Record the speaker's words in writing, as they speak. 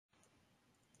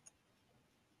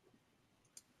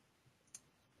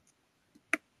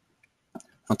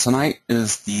Tonight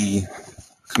is the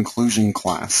conclusion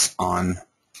class on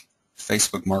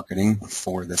Facebook marketing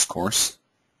for this course.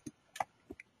 I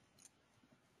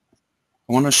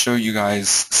want to show you guys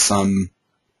some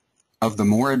of the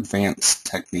more advanced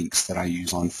techniques that I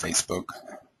use on Facebook.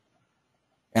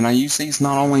 And I use these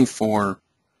not only for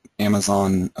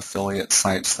Amazon affiliate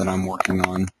sites that I'm working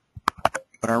on,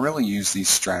 but I really use these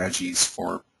strategies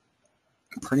for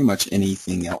pretty much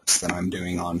anything else that I'm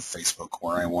doing on Facebook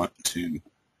where I want to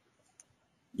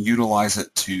utilize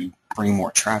it to bring more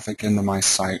traffic into my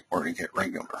site, or to get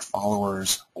regular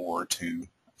followers, or to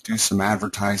do some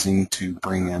advertising to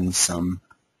bring in some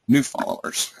new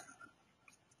followers.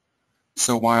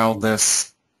 So while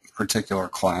this particular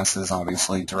class is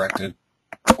obviously directed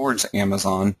towards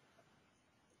Amazon,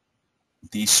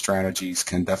 these strategies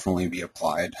can definitely be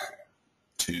applied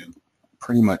to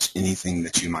pretty much anything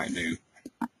that you might do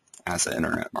as an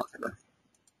internet marketer.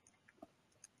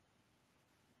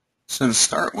 So to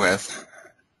start with,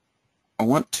 I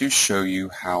want to show you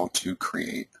how to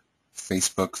create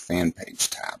Facebook fan page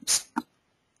tabs.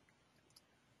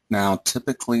 Now,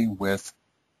 typically with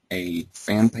a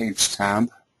fan page tab,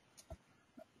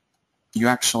 you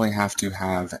actually have to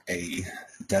have a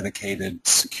dedicated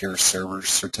secure server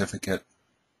certificate.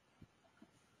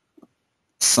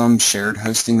 Some shared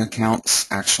hosting accounts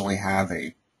actually have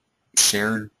a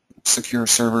shared secure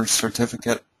server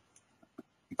certificate,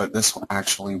 but this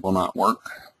actually will not work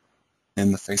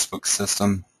in the Facebook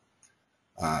system.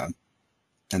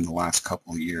 In the last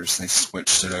couple of years, they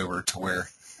switched it over to where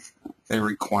they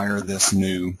require this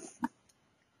new,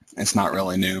 it's not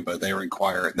really new, but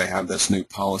they have this new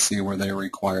policy where they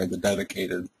require the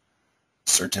dedicated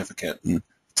certificate. And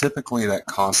typically that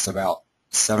costs about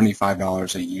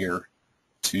 $75 a year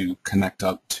to connect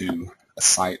up to a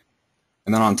site.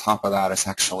 And then on top of that, it's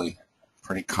actually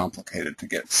pretty complicated to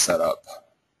get set up.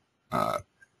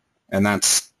 And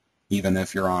that's even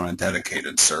if you're on a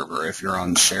dedicated server. If you're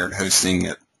on shared hosting,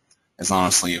 it is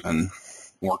honestly even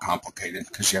more complicated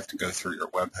because you have to go through your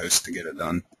web host to get it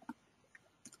done.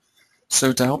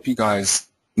 So to help you guys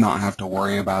not have to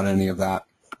worry about any of that,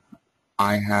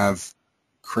 I have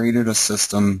created a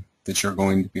system that you're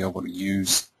going to be able to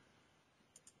use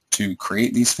to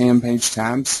create these fan page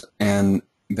tabs, and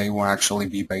they will actually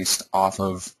be based off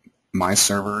of my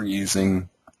server using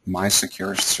my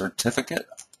secure certificate,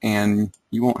 and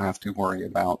you won't have to worry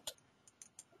about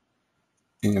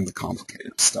any of the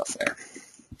complicated stuff there.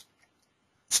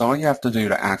 So all you have to do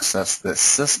to access this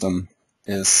system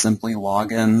is simply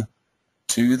log in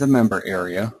to the member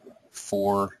area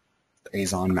for the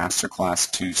Azon Masterclass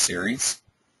 2 series.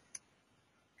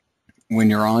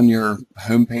 When you're on your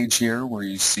home page here where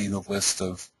you see the list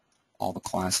of all the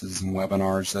classes and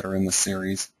webinars that are in the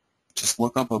series, just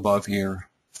look up above here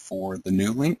for the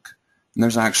new link, and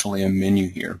there's actually a menu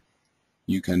here.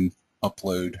 You can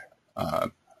upload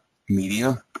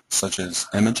media such as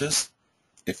images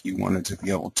if you wanted to be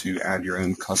able to add your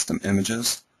own custom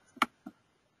images,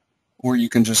 or you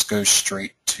can just go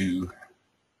straight to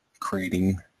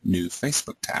creating new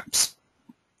Facebook tabs.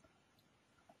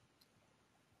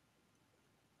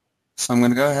 So I'm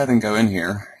going to go ahead and go in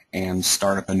here and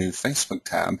start up a new Facebook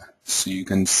tab so you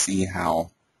can see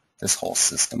how this whole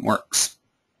system works.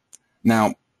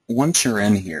 Now, once you're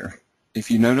in here,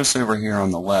 if you notice over here on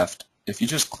the left, if you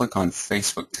just click on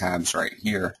Facebook tabs right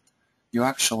here, you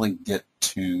actually get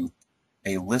to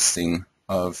a listing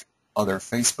of other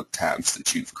Facebook tabs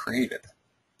that you've created.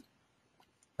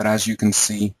 But as you can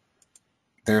see,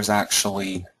 there's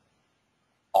actually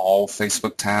all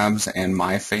Facebook tabs and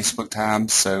my Facebook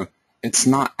tabs, so it's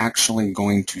not actually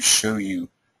going to show you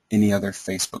any other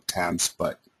Facebook tabs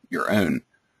but your own.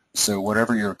 So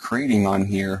whatever you're creating on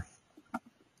here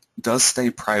does stay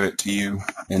private to you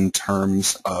in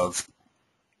terms of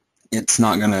it's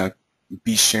not going to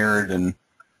be shared and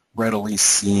readily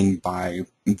seen by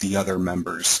the other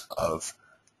members of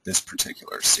this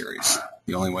particular series.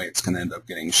 The only way it's going to end up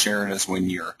getting shared is when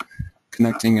you're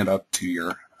connecting it up to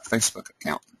your Facebook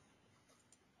account.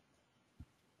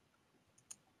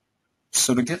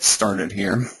 So to get started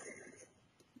here,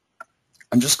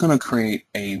 I'm just going to create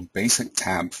a basic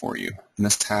tab for you. And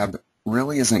this tab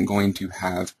really isn't going to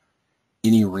have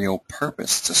any real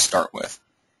purpose to start with.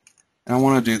 And I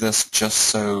want to do this just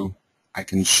so I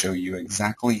can show you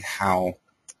exactly how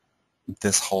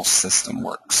this whole system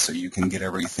works, so you can get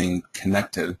everything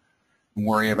connected.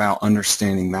 Worry about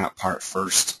understanding that part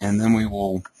first, and then we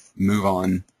will move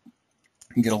on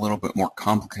and get a little bit more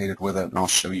complicated with it, and I'll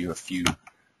show you a few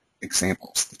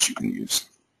examples that you can use.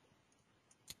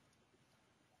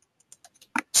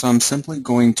 So I'm simply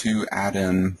going to add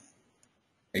in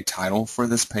a title for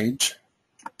this page.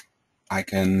 I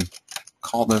can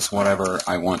call this whatever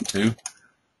I want to.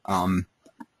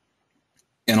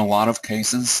 In a lot of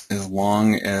cases, as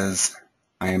long as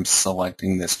I am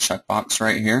selecting this checkbox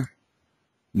right here,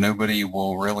 nobody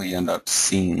will really end up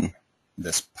seeing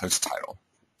this post title.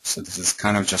 So this is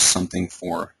kind of just something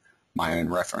for my own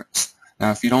reference.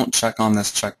 Now, if you don't check on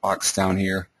this checkbox down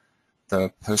here,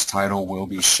 the post title will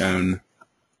be shown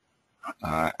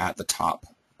at the top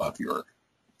of your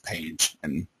page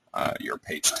and your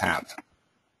page tab.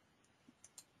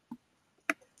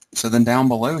 So then down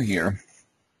below here,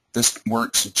 this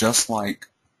works just like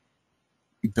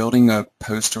building a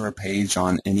post or a page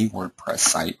on any WordPress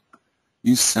site.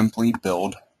 You simply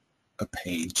build a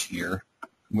page here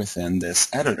within this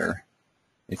editor.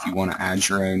 If you want to add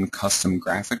your own custom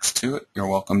graphics to it, you're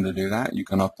welcome to do that. You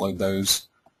can upload those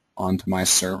onto my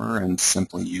server and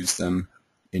simply use them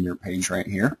in your page right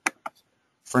here.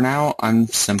 For now, I'm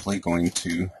simply going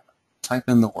to type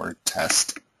in the word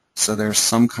test, so there's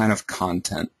some kind of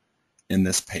content in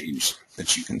this page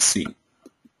that you can see.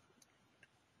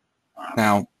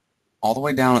 Now, all the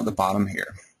way down at the bottom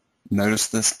here, notice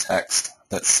this text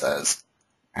that says,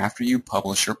 after you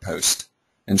publish your post,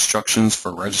 instructions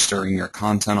for registering your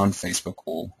content on Facebook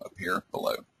will appear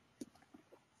below.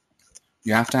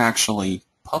 You have to actually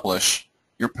publish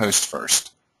your post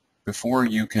first before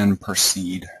you can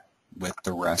proceed with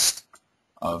the rest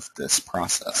of this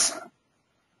process.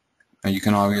 Now, you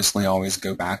can obviously always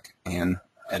go back and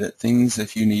edit things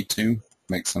if you need to,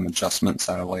 make some adjustments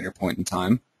at a later point in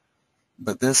time,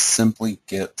 but this simply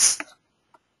gets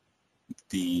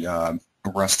the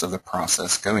rest of the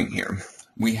process going here.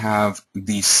 We have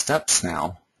these steps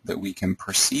now that we can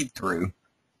proceed through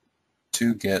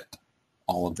to get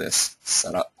all of this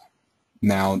set up.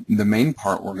 Now, the main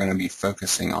part we're going to be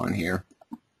focusing on here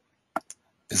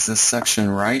is this section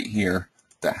right here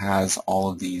that has all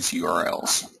of these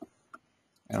URLs.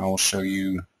 And I will show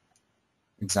you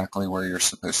exactly where you're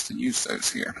supposed to use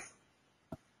those here.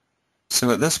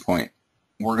 So at this point,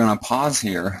 we're going to pause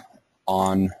here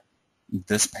on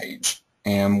this page,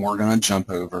 and we're going to jump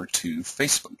over to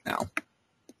Facebook now.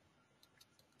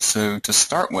 So to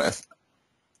start with,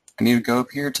 I need to go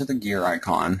up here to the gear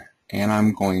icon, and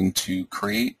I'm going to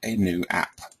create a new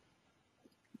app.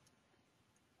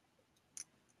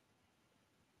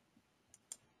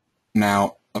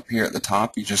 Now, up here at the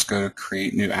top, you just go to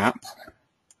Create New App,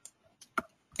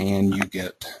 and you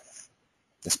get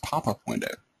this pop-up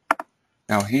window.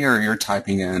 Now here, you're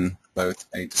typing in both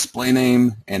a display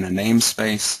name and a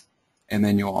namespace, and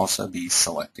then you'll also be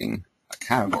selecting a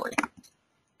category.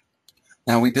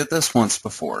 Now, we did this once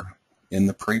before. In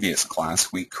the previous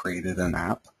class, we created an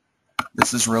app.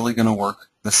 This is really going to work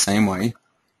the same way,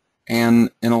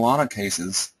 and in a lot of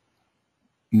cases,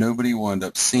 nobody will end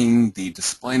up seeing the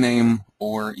display name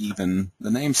or even the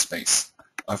namespace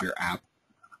of your app,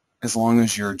 as long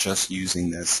as you're just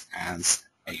using this as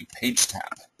a page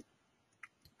tab.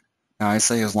 Now, I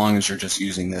say as long as you're just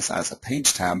using this as a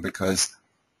page tab because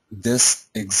this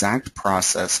exact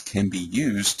process can be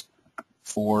used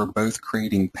for both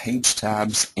creating page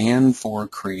tabs and for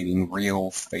creating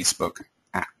real Facebook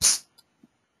apps.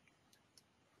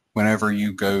 Whenever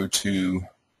you go to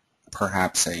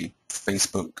perhaps a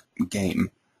Facebook game,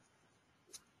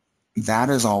 that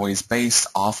is always based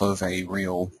off of a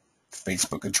real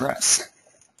Facebook address,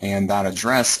 and that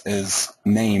address is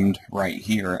named right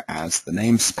here as the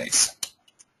namespace.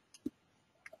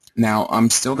 Now, I'm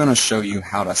still going to show you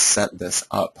how to set this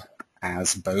up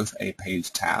as both a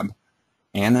page tab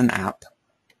and an app.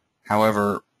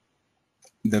 However,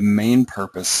 the main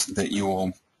purpose that you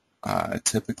will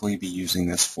typically be using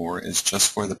this for is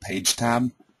just for the page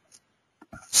tab.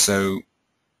 So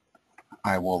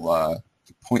I will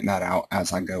point that out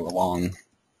as I go along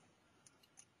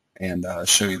and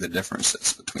show you the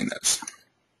differences between those.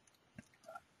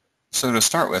 So to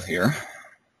start with here,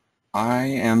 I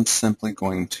am simply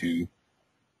going to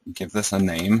give this a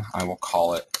name. I will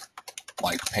call it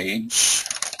like page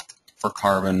for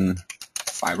carbon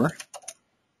fiber.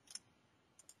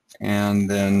 And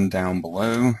then down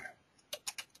below,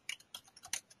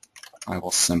 I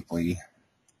will simply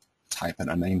type in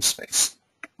a namespace.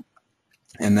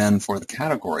 And then for the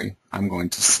category, I'm going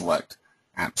to select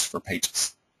apps for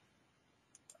pages.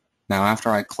 Now, after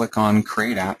I click on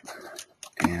Create App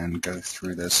and go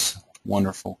through this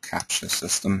wonderful CAPTCHA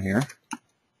system here,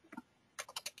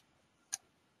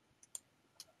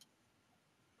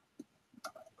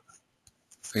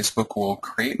 Facebook will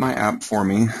create my app for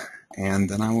me, and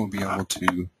then I will be able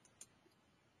to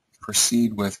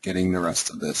proceed with getting the rest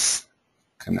of this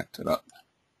connected up.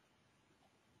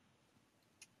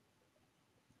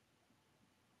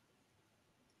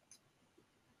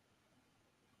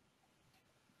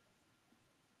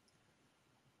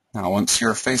 Now, once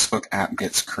your Facebook app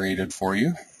gets created for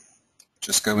you,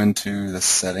 just go into the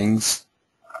settings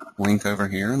link over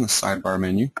here in the sidebar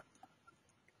menu.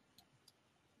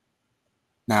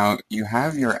 Now, you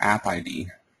have your app ID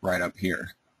right up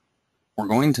here. We're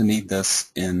going to need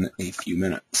this in a few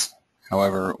minutes.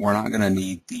 However, we're not going to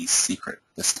need the secret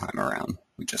this time around.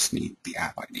 We just need the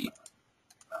app ID.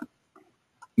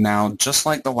 Now, just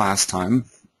like the last time,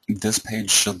 this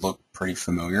page should look pretty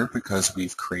familiar because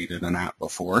we've created an app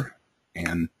before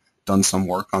and done some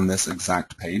work on this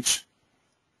exact page.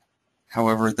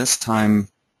 However, this time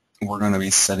we're going to be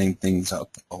setting things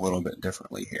up a little bit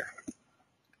differently here.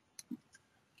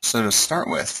 So to start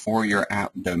with, for your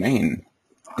app domain,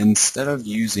 instead of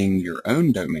using your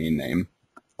own domain name,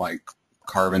 like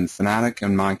Carbon Fanatic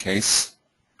in my case,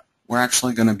 we're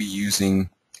actually going to be using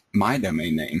my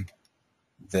domain name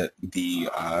that the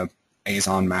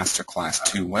Azon Masterclass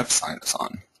 2 website is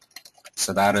on.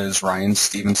 So that is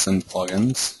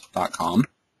ryanstevensonplugins.com.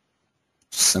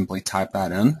 Just simply type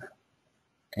that in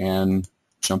and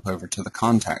jump over to the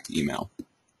contact email.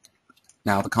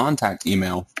 Now the contact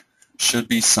email should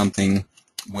be something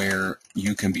where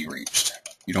you can be reached.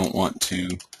 You don't want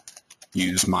to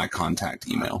use my contact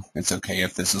email. It's okay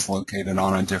if this is located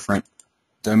on a different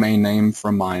domain name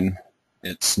from mine.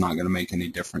 It's not going to make any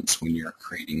difference when you're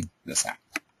creating this app.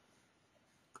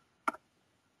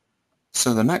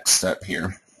 So the next step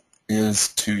here is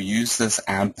to use this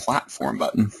Add Platform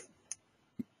button.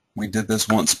 We did this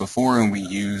once before and we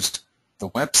used the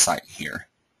website here.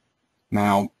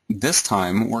 Now this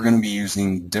time we're going to be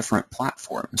using different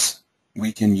platforms.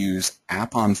 We can use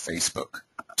App on Facebook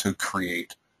to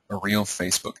create a real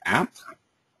Facebook app,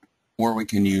 or we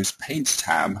can use Page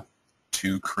tab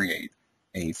to create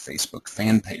a Facebook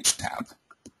fan page tab.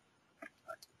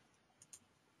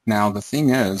 Now the thing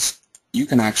is, you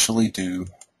can actually do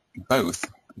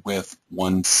both with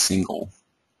one single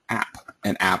app.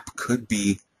 An app could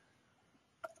be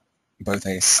both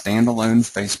a standalone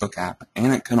Facebook app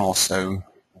and it can also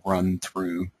run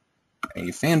through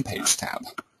a fan page tab.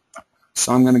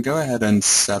 So I'm going to go ahead and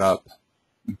set up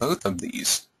both of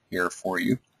these here for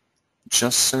you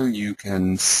just so you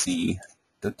can see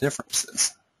the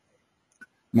differences.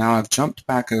 Now I've jumped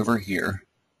back over here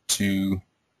to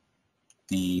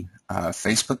the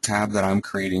Facebook tab that I'm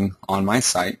creating on my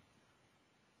site,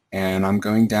 and I'm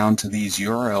going down to these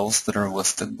URLs that are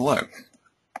listed below.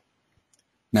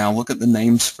 Now look at the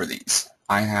names for these.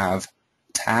 I have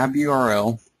tab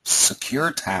URL,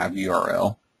 secure tab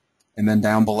URL, and then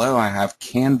down below I have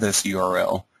canvas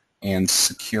URL and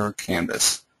secure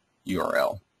canvas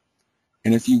URL.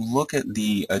 And if you look at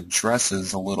the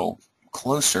addresses a little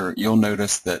closer, you'll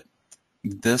notice that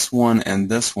this one and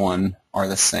this one are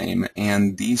the same,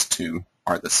 and these two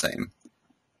are the same.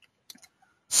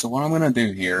 So what I'm going to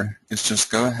do here is just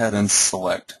go ahead and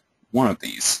select one of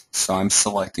these. So I'm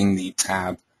selecting the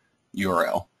tab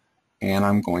URL, and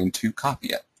I'm going to copy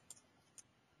it.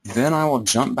 Then I will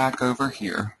jump back over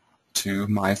here to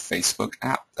my Facebook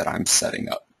app that I'm setting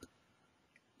up.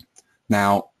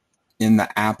 Now, in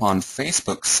the App on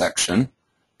Facebook section,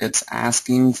 it's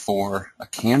asking for a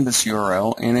Canvas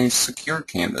URL and a secure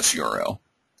Canvas URL.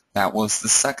 That was the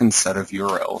second set of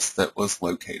URLs that was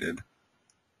located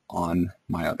on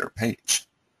my other page.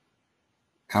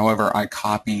 However, I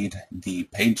copied the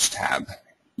page tab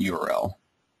URL,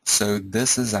 so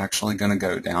this is actually going to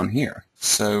go down here.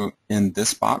 So in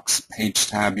this box, page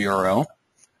tab URL,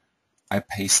 I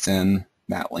paste in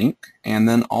that link, and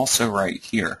then also right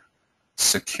here,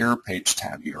 secure page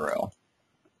tab URL,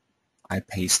 I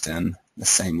paste in the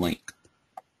same link.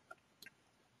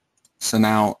 So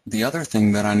now the other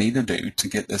thing that I need to do to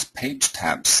get this page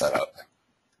tab set up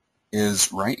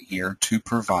is right here to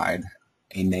provide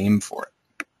a name for it.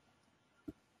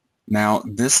 Now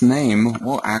this name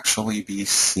will actually be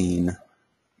seen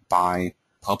by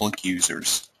public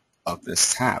users of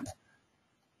this tab.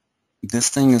 This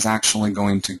thing is actually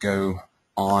going to go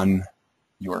on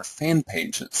your fan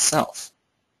page itself.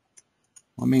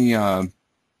 Let me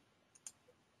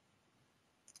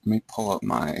pull up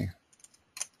my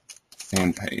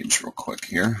fan page real quick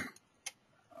here.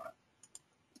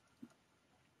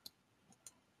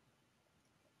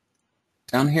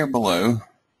 Down here below,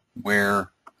 where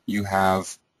you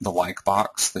have the like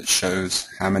box that shows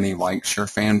how many likes your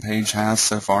fan page has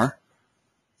so far,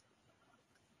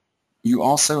 you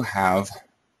also have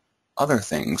other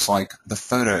things like the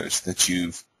photos that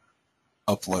you've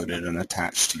uploaded and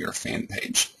attached to your fan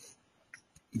page.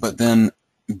 But then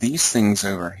these things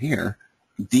over here,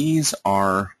 these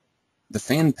are the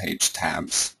fan page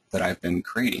tabs that I've been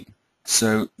creating.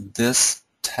 So this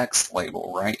text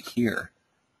label right here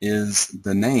is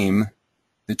the name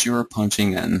that you are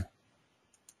punching in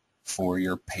for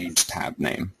your page tab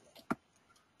name.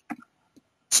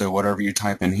 So whatever you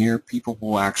type in here, people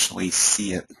will actually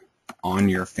see it on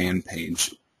your fan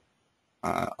page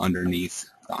underneath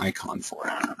the icon for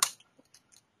it.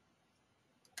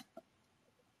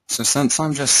 So since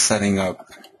I'm just setting up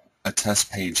a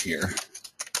test page here,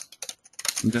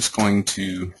 I'm just going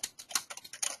to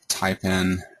type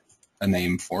in a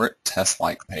name for it, test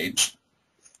like page.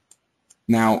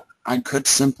 Now, I could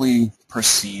simply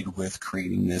proceed with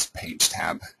creating this page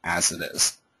tab as it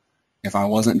is. If I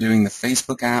wasn't doing the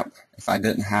Facebook app, if I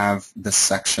didn't have this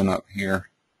section up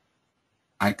here,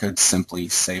 I could simply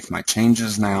save my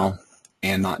changes now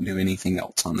and not do anything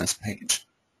else on this page.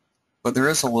 But there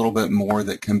is a little bit more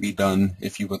that can be done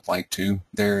if you would like to.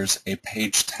 There's a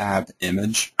page tab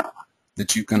image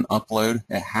that you can upload.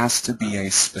 It has to be a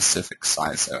specific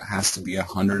size, so it has to be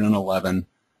 111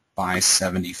 by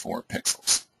 74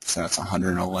 pixels. So that's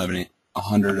 111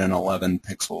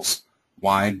 pixels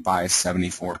wide by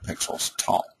 74 pixels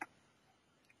tall.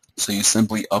 So you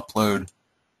simply upload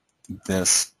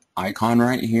this icon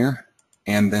right here,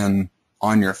 and then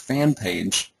on your fan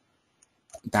page,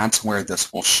 that's where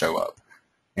this will show up.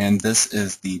 And this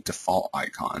is the default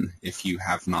icon if you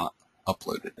have not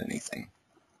uploaded anything.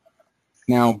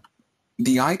 Now,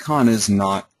 the icon is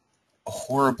not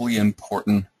horribly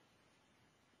important.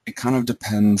 It kind of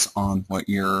depends on what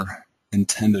your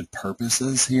intended purpose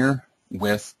is here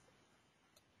with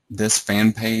this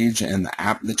fan page and the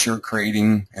app that you're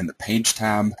creating and the page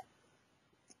tab.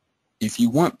 If you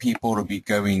want people to be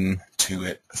going to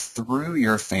it through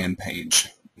your fan page,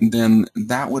 then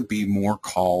that would be more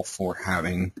call for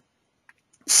having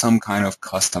some kind of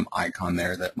custom icon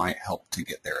there that might help to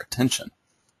get their attention.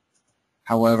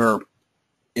 However,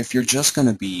 if you're just going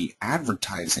to be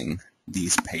advertising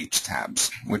these page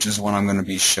tabs, which is what I'm going to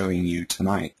be showing you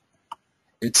tonight,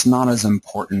 it's not as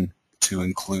important to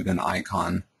include an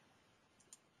icon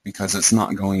because it's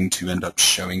not going to end up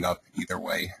showing up either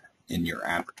way in your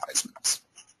advertisements.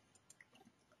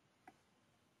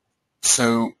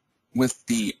 So with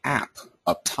the app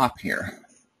up top here,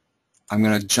 I'm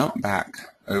going to jump back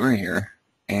over here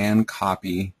and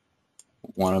copy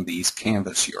one of these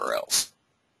Canvas URLs.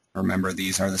 Remember,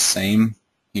 these are the same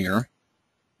here,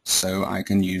 so I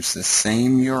can use the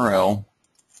same URL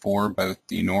for both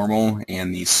the normal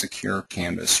and the secure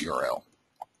Canvas URL.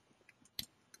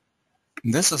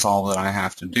 This is all that I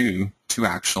have to do to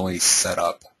actually set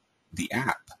up the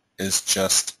app, is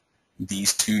just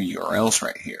these two URLs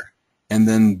right here. And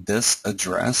then this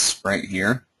address right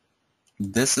here,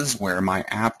 this is where my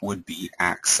app would be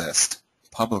accessed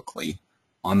publicly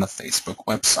on the Facebook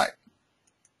website.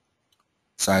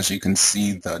 So as you can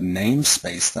see, the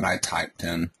namespace that I typed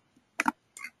in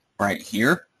right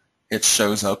here, it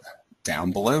shows up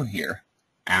down below here,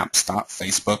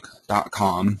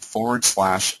 apps.facebook.com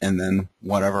 / and then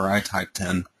whatever I typed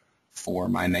in for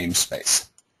my namespace.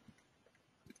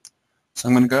 So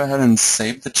I'm going to go ahead and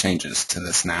save the changes to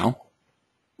this now.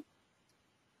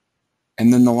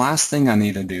 And then the last thing I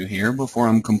need to do here before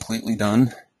I'm completely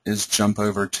done is jump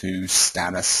over to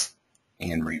status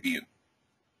and review.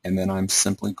 And then I'm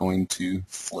simply going to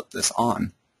flip this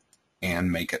on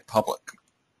and make it public.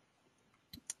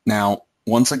 Now,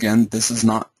 once again, this is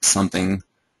not something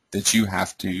that you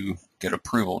have to get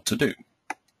approval to do.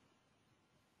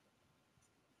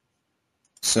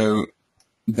 So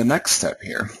the next step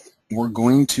here, we're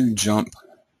going to jump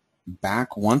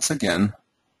back once again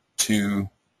to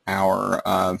our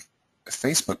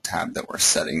Facebook tab that we're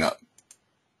setting up.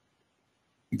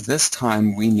 This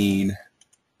time we need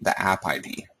the app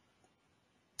ID.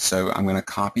 So I'm going to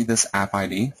copy this app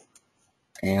ID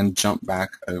and jump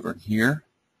back over here.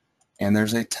 And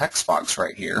there's a text box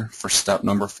right here for step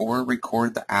number 4,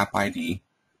 record the app ID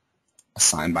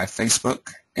assigned by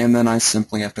Facebook. And then I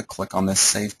simply have to click on this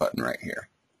save button right here.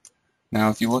 Now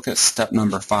if you look at step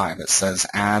number 5, it says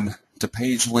add to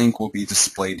page link will be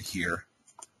displayed here,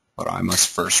 but I must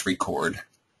first record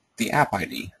the app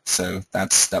ID. So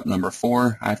that's step number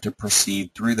 4. I have to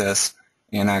proceed through this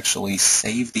and actually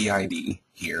save the ID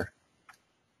here.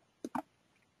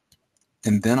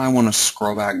 And then I want to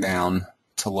scroll back down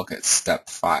to look at step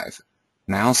 5.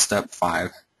 Now step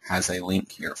 5 has a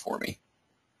link here for me.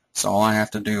 So all I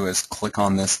have to do is click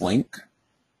on this link,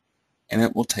 and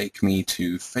it will take me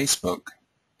to Facebook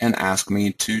and ask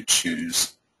me to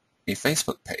choose a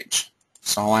Facebook page.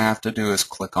 So all I have to do is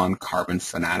click on Carbon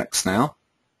Fanatics now,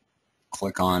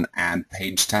 click on Add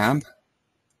Page tab,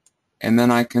 and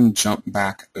then I can jump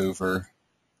back over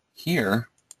here,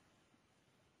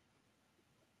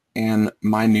 and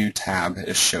my new tab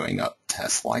is showing up,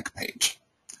 Test Like Page.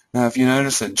 Now if you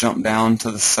notice it jumped down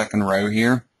to the second row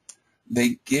here,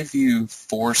 they give you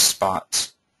 4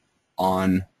 spots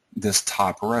on this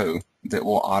top row that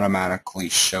will automatically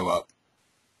show up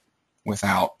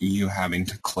without you having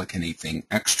to click anything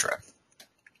extra.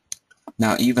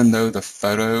 Now even though the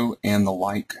photo and the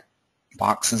like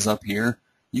boxes up here,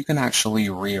 you can actually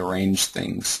rearrange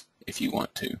things if you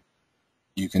want to.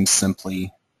 You can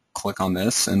simply click on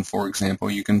this, and for example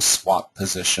you can swap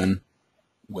position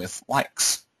with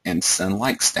likes and send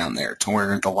likes down there to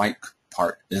where the like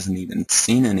part isn't even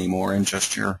seen anymore and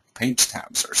just your page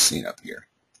tabs are seen up here.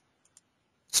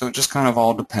 So it just kind of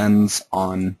all depends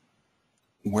on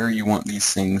where you want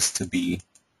these things to be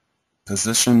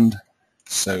positioned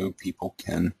so people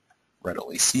can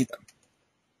readily see them.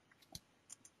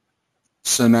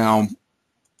 So now,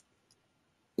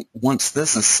 once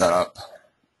this is set up,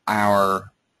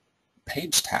 our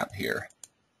page tab here,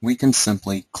 we can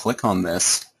simply click on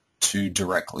this to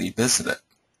directly visit it.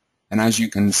 And as you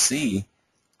can see,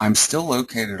 I'm still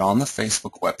located on the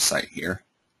Facebook website here,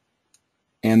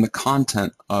 and the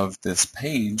content of this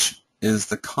page is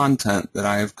the content that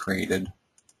I have created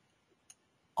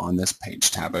on this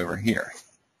page tab over here.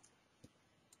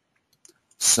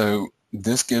 So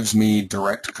this gives me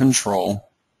direct control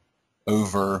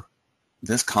over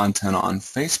this content on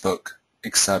Facebook,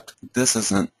 except this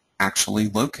isn't actually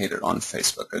located on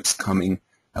Facebook. It's coming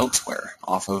elsewhere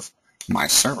off of my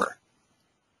server.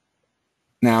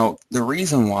 Now, the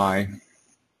reason why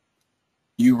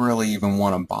you really even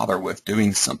want to bother with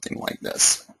doing something like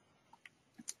this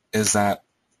is that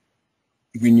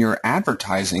when you're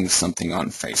advertising something on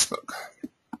Facebook,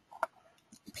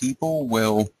 people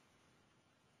will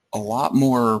a lot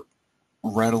more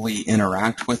readily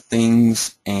interact with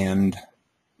things and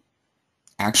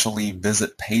actually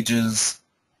visit pages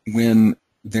when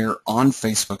they're on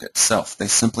Facebook itself. They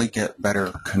simply get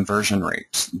better conversion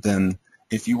rates than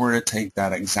if you were to take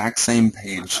that exact same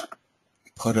page,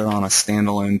 put it on a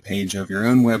standalone page of your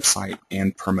own website,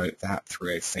 and promote that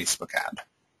through a Facebook ad.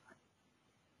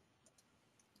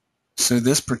 So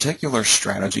this particular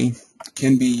strategy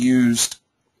can be used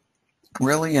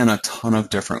really in a ton of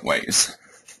different ways.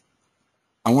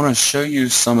 I want to show you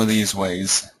some of these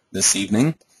ways this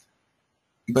evening,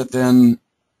 but then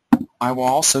I will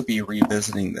also be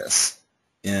revisiting this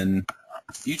in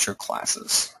future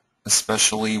classes,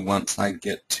 especially once I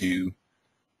get to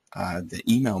the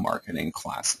email marketing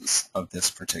classes of this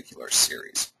particular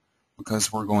series,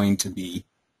 because we're going to be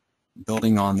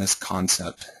building on this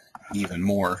concept even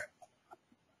more.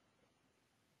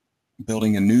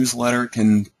 Building a newsletter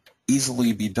can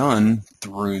easily be done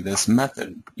through this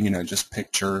method. Just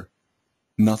picture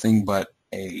nothing but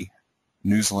a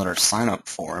newsletter sign-up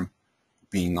form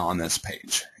being on this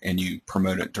page, and you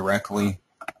promote it directly.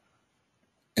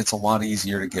 It's a lot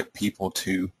easier to get people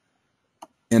to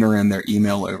enter in their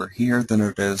email over here than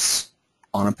it is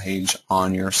on a page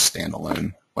on your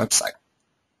standalone website.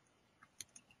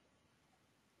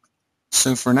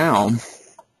 So for now,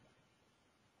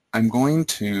 I'm going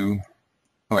to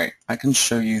I can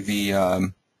show you the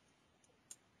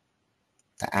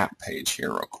app page here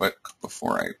real quick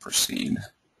before I proceed.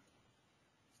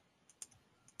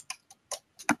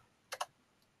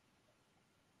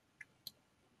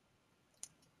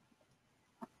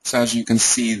 So as you can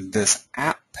see, this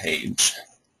app page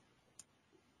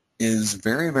is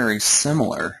very, very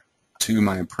similar to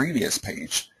my previous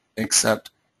page,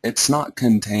 except it's not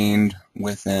contained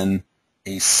within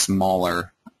a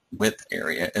smaller width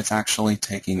area. It's actually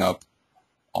taking up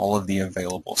all of the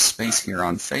available space here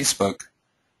on Facebook,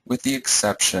 with the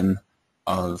exception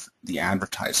of the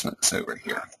advertisements over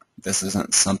here. This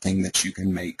isn't something that you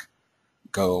can make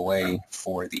go away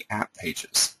for the app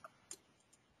pages.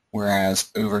 Whereas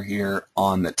over here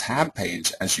on the tab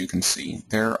page, as you can see,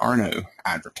 there are no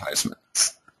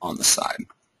advertisements on the side.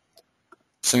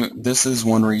 So this is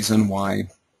one reason why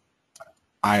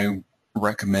I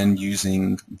recommend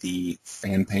using the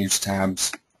fan page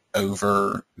tabs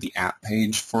over the app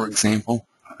page, for example,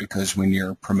 because when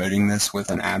you're promoting this with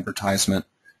an advertisement,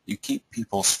 you keep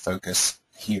people's focus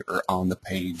here on the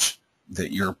page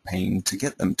that you're paying to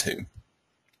get them to.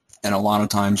 And a lot of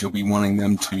times you'll be wanting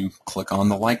them to click on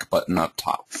the like button up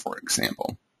top, for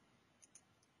example.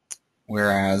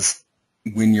 Whereas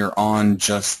when you're on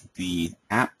just the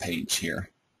app page here,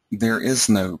 there is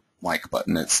no like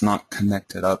button. It's not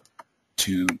connected up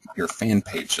to your fan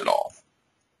page at all.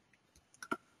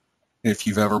 If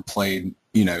you've ever played,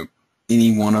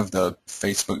 any one of the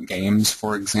Facebook games,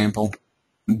 for example,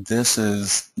 this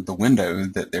is the window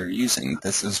that they're using.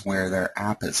 This is where their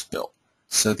app is built.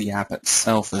 So the app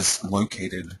itself is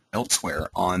located elsewhere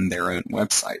on their own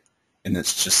website. and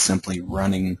it's just simply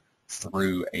running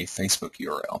through a Facebook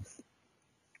URL.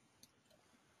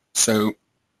 So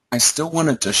I still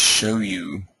wanted to show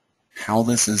you how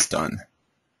this is done.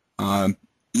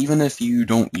 Even if you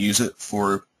don't use it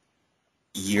for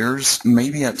years,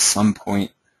 maybe at some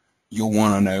point you'll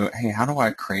want to know, hey, how do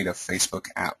I create a Facebook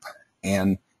app?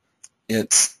 And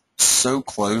it's so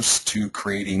close to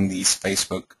creating these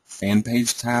Facebook fan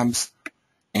page tabs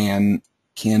and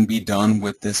can be done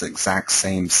with this exact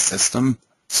same system.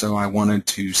 So I wanted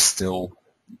to still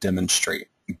demonstrate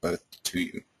both to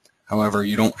you. However,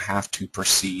 you don't have to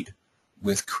proceed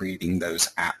with creating those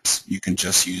apps. You can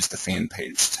just use the fan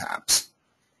page tabs.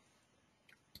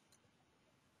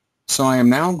 So I am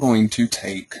now going to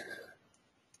take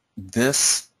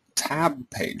this tab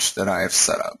page that I have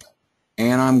set up,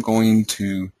 and I'm going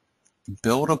to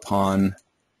build upon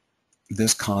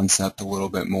this concept a little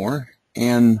bit more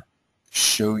and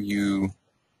show you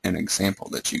an example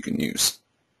that you can use.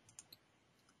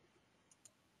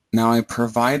 Now, I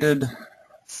provided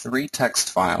 3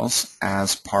 text files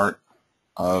as part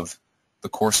of the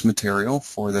course material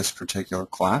for this particular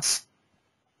class,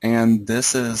 and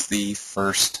this is the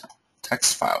first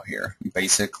text file here,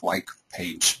 basic like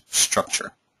page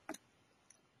structure.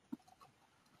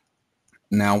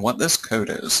 Now, what this code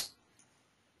is,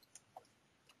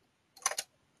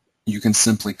 you can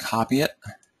simply copy it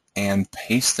and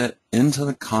paste it into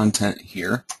the content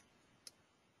here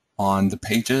on the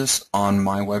pages on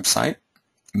my website.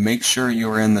 Make sure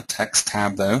you're in the text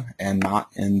tab though, and not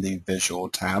in the visual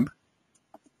tab.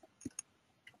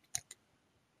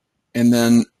 And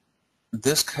then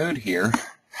this code here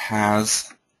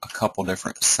has a couple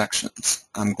different sections.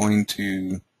 I'm going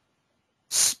to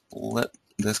split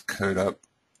this code up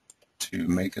to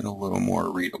make it a little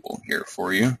more readable here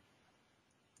for you,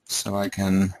 so I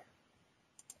can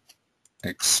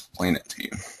explain it to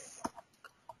you.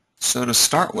 So to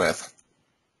start with,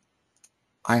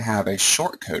 I have a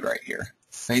short code right here,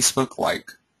 Facebook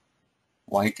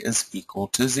like is equal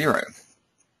to 0.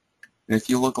 And if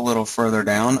you look a little further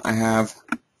down, I have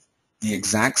the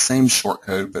exact same short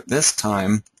code, but this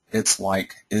time it's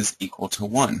like is equal to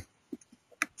 1.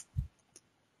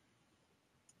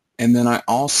 And then I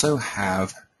also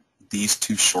have these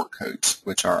 2 short codes,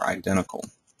 which are identical.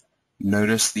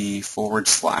 Notice the /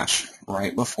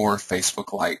 right before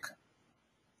Facebook like.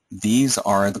 These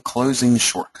are the closing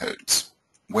short codes,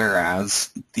 whereas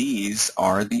these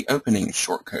are the opening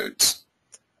short codes.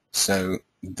 So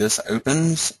this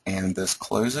opens and this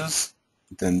closes,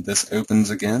 then this opens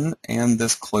again and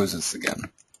this closes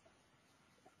again.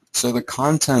 So the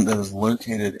content that is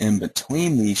located in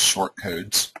between these short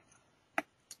codes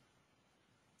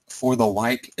for the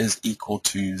like is equal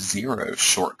to 0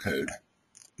 short code,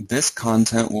 this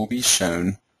content will be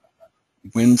shown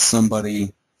when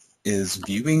somebody is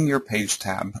viewing your page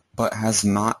tab but has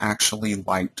not actually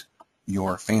liked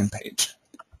your fan page.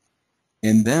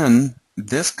 And then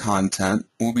this content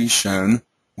will be shown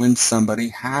when somebody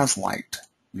has liked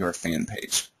your fan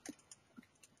page.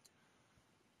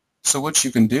 So what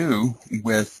you can do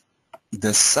with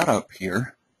this setup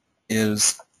here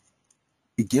is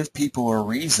give people a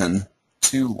reason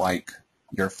to like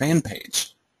your fan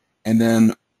page, and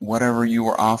then whatever you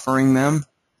are offering them,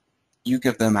 you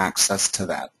give them access to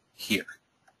that here.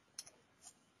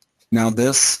 Now,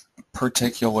 this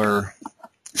particular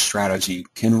strategy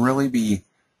can really be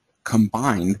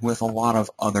combined with a lot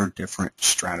of other different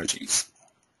strategies.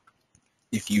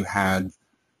 If you had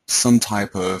some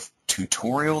type of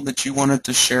tutorial that you wanted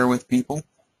to share with people,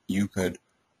 you could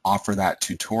offer that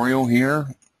tutorial here,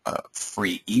 a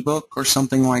free ebook or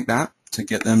something like that, to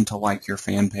get them to like your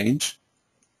fan page.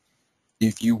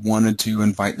 If you wanted to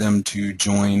invite them to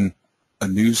join a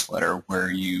newsletter where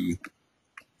you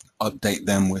update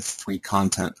them with free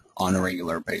content on a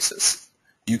regular basis,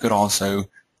 you could also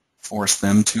force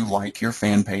them to like your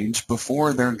fan page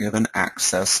before they're given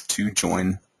access to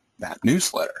join that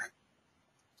newsletter.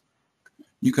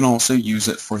 You can also use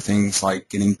it for things like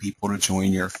getting people to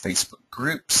join your Facebook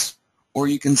groups, or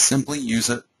you can simply use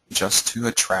it just to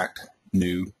attract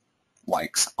new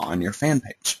likes on your fan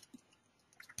page.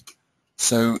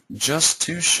 So just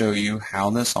to show you how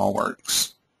this all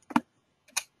works,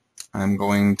 I'm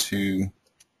going to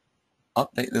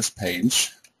update this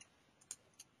page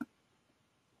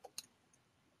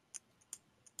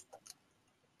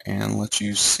and let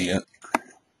you see it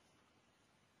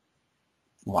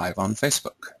live on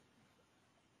Facebook.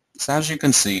 So as you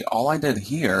can see, all I did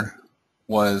here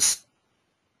was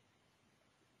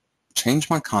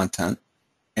change my content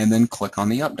and then click on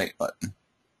the update button.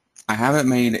 I haven't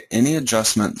made any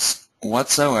adjustments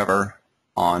whatsoever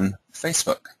on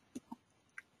Facebook.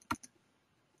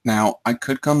 Now, I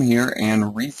could come here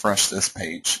and refresh this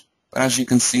page, but as you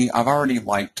can see, I've already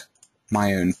liked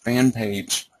my own fan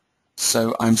page,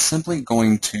 so I'm simply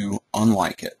going to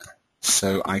unlike it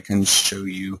so I can show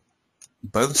you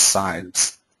both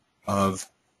sides of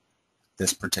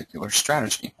this particular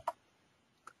strategy.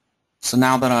 So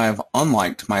now that I've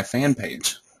unliked my fan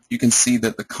page, you can see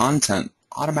that the content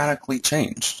automatically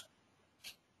changed.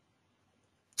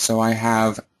 So I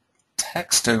have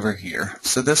text over here.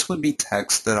 So this would be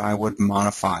text that I would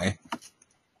modify.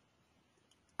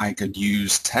 I could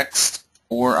use text,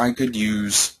 or I could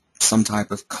use some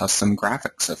type of custom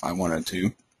graphics if I wanted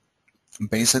to,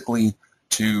 basically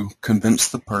to convince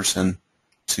the person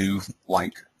to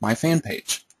like my fan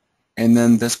page. And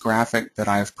then this graphic that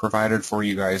I've provided for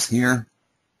you guys here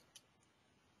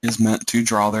is meant to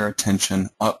draw their attention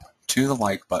up to the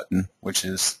like button, which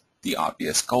is the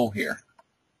obvious goal here.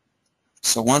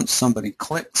 So once somebody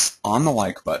clicks on the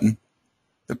like button,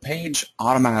 the page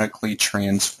automatically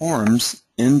transforms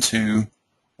into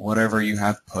whatever you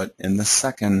have put in the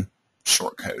second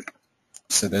shortcode.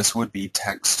 So this would be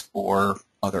text or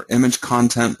other image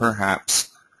content perhaps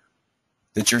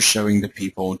that you're showing to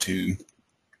people to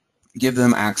give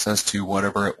them access to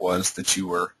whatever it was that you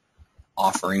were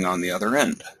offering on the other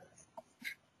end.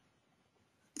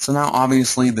 So now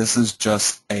obviously this is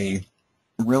just a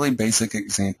really basic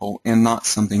example and not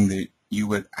something that you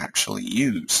would actually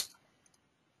use.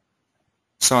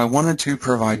 So I wanted to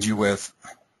provide you with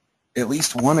at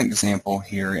least one example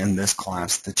here in this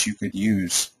class that you could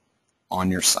use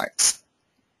on your sites.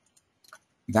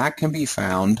 That can be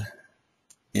found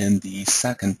in the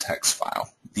second text file,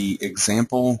 the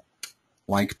example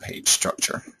like page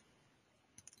structure.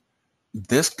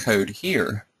 This code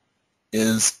here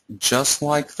is just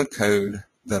like the code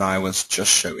that I was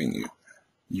just showing you.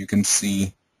 You can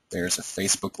see there's a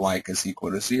Facebook like is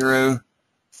equal to 0.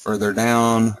 Further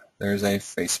down, there's a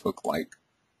Facebook like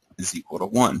is equal to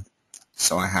 1.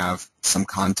 So I have some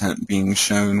content being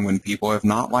shown when people have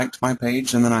not liked my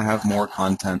page, and then I have more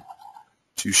content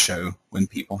to show when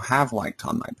people have liked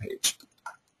on my page.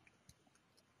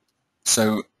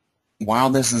 So while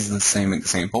this is the same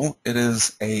example, it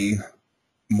is a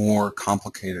more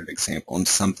complicated example and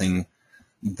something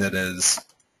that is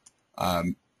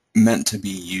meant to be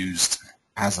used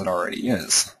as it already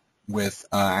is, with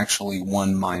actually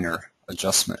one minor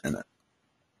adjustment in it.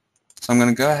 So I'm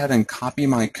going to go ahead and copy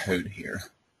my code here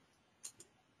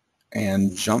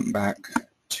and jump back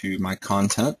to my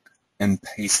content and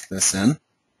paste this in.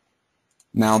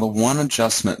 Now the one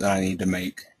adjustment that I need to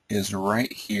make is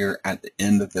right here at the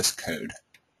end of this code.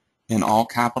 In all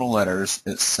capital letters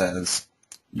it says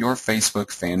your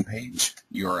Facebook fan page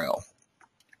URL.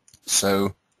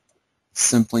 So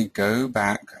simply go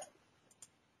back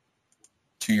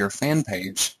to your fan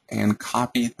page and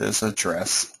copy this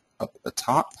address up at the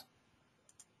top,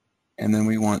 and then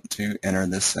we want to enter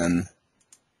this in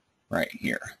right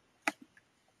here.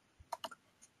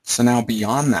 So now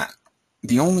beyond that,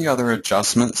 the only other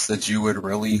adjustments that you would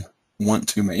really want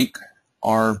to make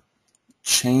are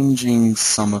changing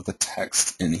some of the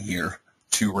text in here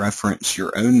to reference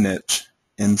your own niche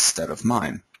instead of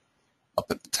mine. Up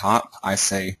at the top I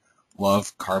say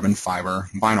love carbon fiber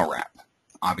vinyl wrap.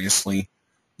 Obviously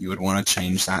you would want to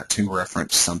change that to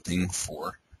reference something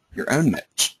for your own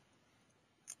niche.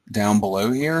 Down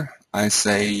below here I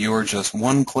say you are just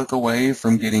one click away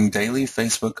from getting daily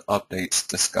Facebook updates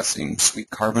discussing sweet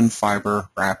carbon fiber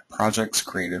wrap projects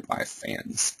created by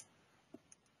fans.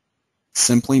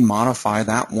 Simply modify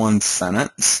that one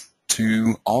sentence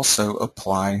to also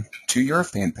apply to your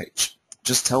fan page.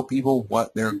 Just tell people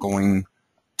what they're going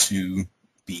to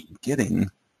be getting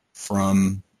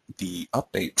from the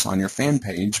updates on your fan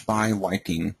page by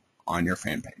liking on your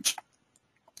fan page.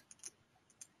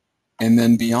 And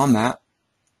then beyond that,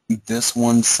 this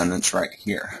one sentence right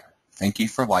here. Thank you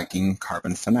for liking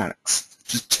Carbon Fanatics.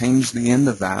 Just change the end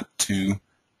of that to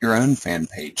your own fan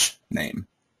page name.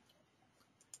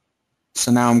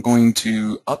 So now I'm going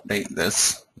to update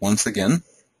this once again,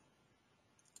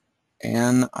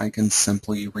 and I can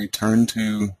simply return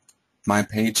to my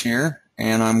page here,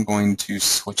 and I'm going to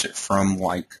switch it from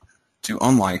like to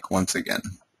unlike once again.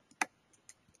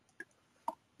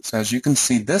 So as you can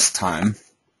see this time,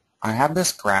 I have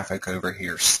this graphic over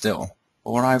here still,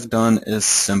 but what I've done is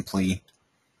simply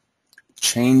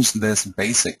change this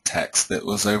basic text that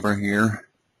was over here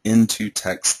into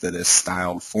text that is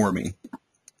styled for me.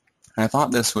 I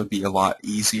thought this would be a lot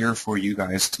easier for you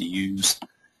guys to use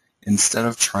instead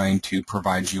of trying to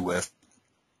provide you with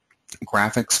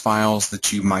graphics files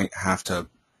that you might have to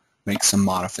make some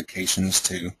modifications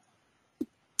to.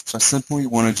 So I simply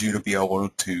wanted you to be able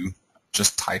to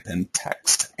just type in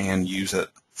text and use it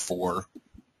for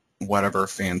whatever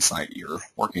fan site you're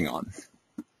working on.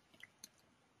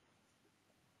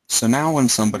 So now when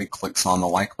somebody clicks on the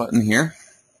like button here,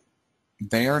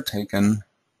 they are taken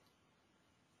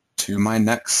to my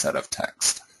next set of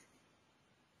text.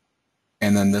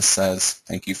 And then this says,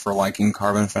 thank you for liking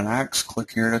Carbon Fanatics.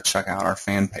 Click here to check out our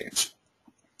fan page.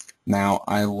 Now,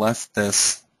 I left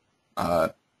this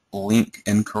link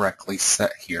incorrectly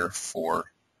set here for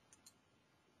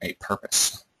a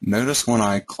purpose. Notice when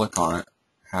I click on it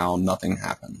how nothing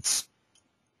happens.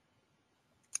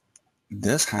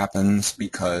 This happens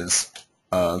because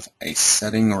of a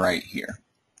setting right here.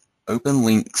 Open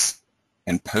links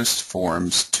and post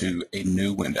forms to a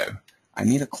new window. I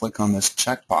need to click on this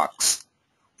checkbox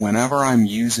whenever I'm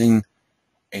using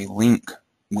a link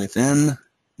within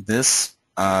this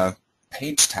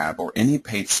page tab or any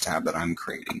page tab that I'm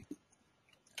creating.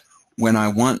 When I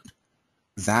want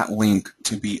that link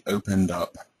to be opened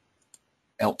up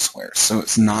elsewhere, so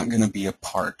it's not going to be a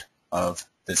part of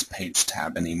this page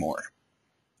tab anymore.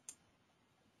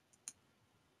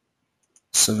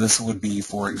 So this would be,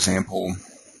 for example,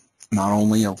 not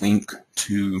only a link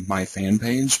to my fan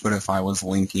page, but if I was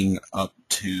linking up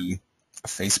to a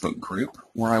Facebook group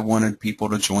where I wanted people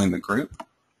to join the group,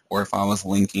 or if I was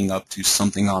linking up to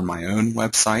something on my own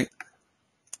website,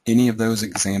 any of those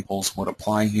examples would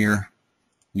apply here.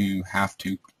 You have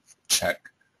to check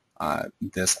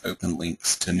this open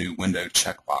links to new window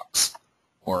checkbox,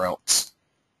 or else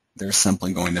they're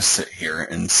simply going to sit here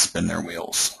and spin their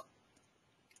wheels.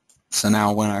 So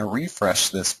now when I refresh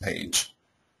this page,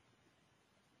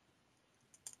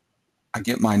 I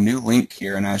get my new link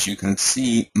here, and as you can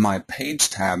see, my page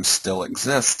tab still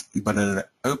exists, but it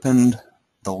opened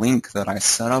the link that I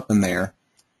set up in there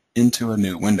into a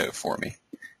new window for me.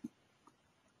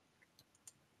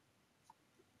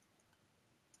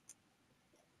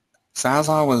 So as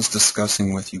I was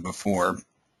discussing with you before,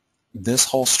 this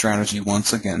whole strategy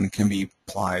once again can be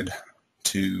applied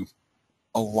to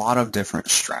a lot of different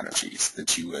strategies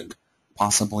that you would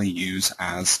possibly use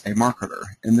as a marketer.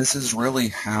 And this is really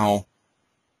how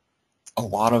a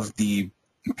lot of the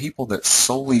people that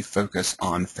solely focus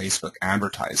on Facebook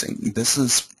advertising, this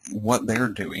is what they're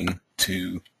doing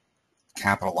to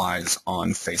capitalize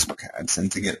on Facebook ads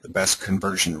and to get the best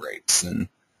conversion rates and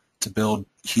to build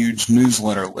huge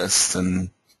newsletter lists and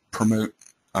promote,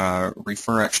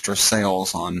 refer extra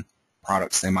sales on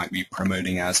products they might be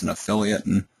promoting as an affiliate,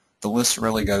 and the list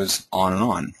really goes on and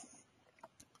on.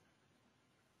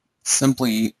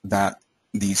 Simply that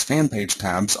these fan page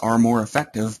tabs are more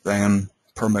effective than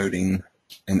promoting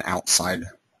an outside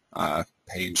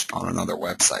page on another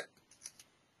website.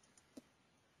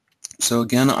 So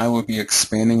again, I will be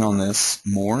expanding on this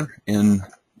more in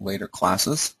later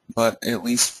classes, but at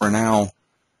least for now,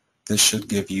 this should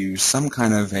give you some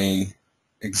kind of a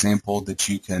example that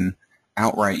you can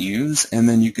outright use, and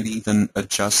then you could even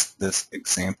adjust this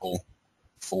example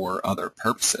for other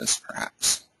purposes,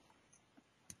 perhaps.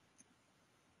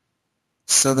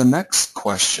 So the next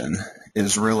question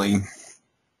is really,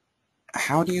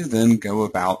 how do you then go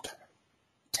about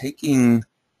taking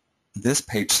this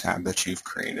page tab that you've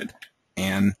created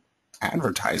and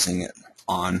advertising it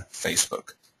on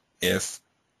Facebook if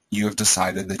you have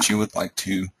decided that you would like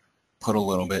to put a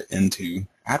little bit into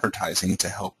advertising to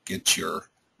help get your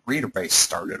reader base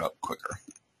started up quicker?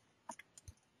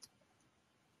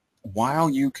 While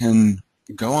you can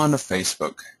go onto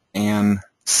Facebook and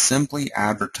simply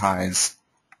advertise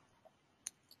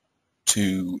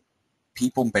to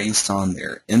people based on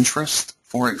their interest,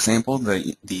 for example,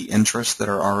 the interests that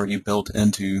are already built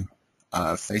into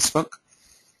Facebook,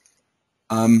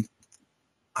 I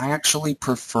actually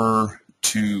prefer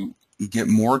to get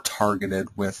more targeted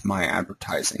with my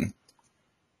advertising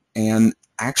and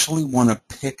actually want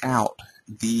to pick out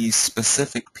the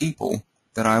specific people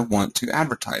that I want to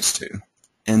advertise to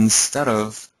instead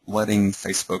of letting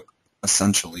Facebook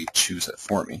essentially choose it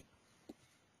for me.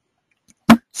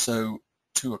 So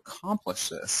to accomplish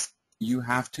this, you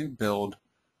have to build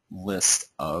lists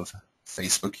of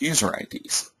Facebook user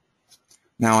IDs.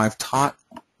 Now, I've taught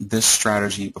this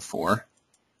strategy before,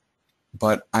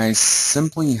 but I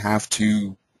simply have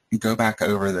to go back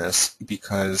over this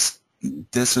because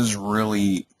this is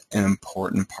really an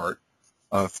important part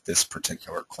of this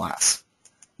particular class.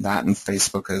 That and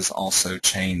Facebook has also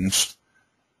changed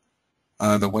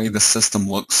the way the system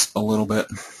looks a little bit,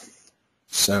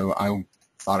 so I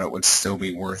thought it would still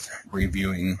be worth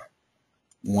reviewing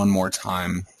one more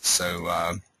time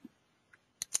so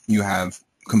you have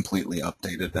completely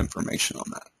updated information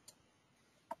on that.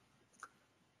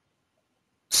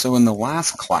 So in the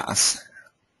last class,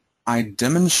 I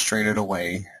demonstrated a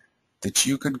way that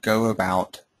you could go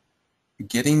about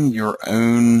getting your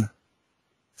own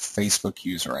Facebook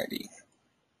user ID.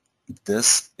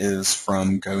 This is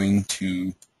from going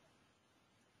to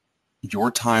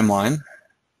your timeline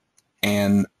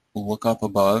and look up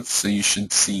above, so you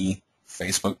should see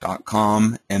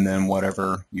facebook.com and then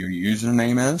whatever your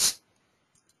username is.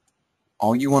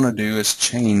 All you want to do is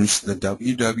change the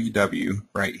www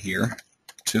right here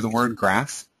to the word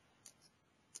graph,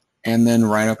 and then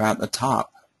right up at the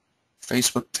top,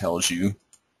 Facebook tells you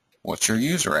what your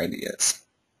user ID is.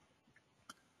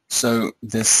 So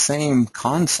this same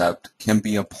concept can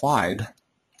be applied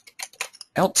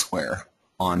elsewhere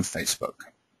on Facebook.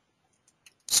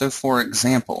 So for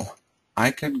example,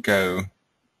 I could go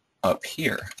up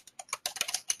here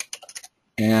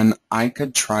and I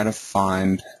could try to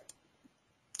find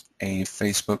a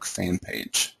Facebook fan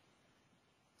page.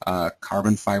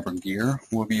 Carbon fiber gear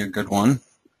will be a good one.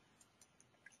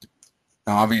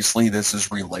 Now obviously this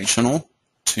is relational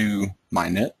to my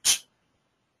niche.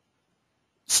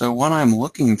 So what I'm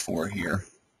looking for here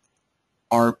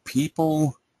are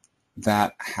people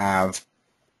that have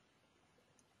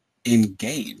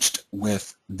engaged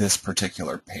with this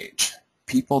particular page.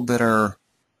 People that are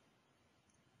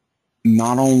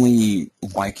not only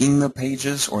liking the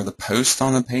pages or the posts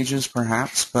on the pages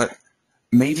perhaps, but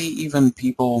maybe even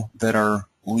people that are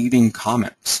leaving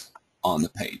comments on the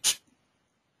page.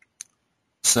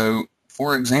 So,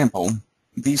 for example,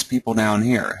 these people down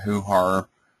here who are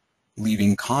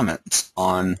leaving comments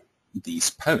on these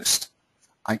posts,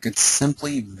 I could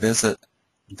simply visit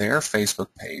their Facebook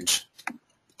page,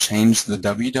 change the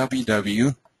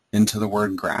www into the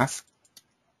word graph,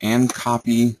 and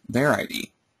copy their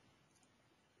ID.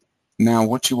 Now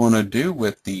what you want to do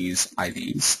with these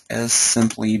IDs is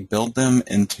simply build them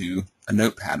into a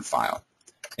notepad file,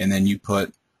 and then you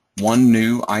put one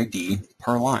new ID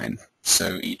per line.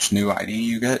 So each new ID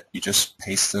you get, you just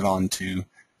paste it onto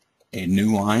a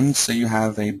new line, so you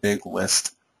have a big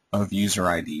list of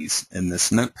user IDs in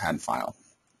this notepad file.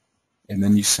 And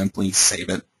then you simply save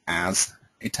it as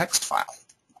a text file.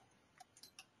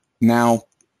 Now,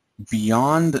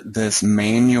 beyond this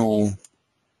manual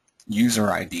user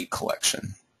ID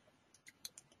collection,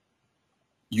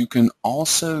 you can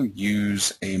also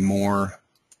use a more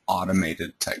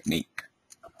automated technique.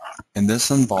 And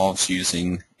this involves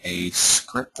using a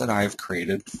script that I've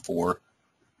created for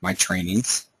my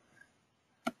trainings.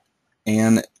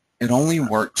 And it only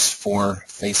works for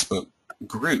Facebook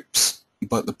groups.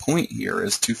 But the point here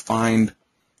is to find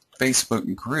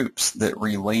Facebook groups that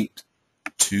relate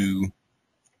to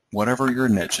whatever your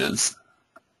niche is,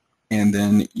 and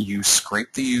then you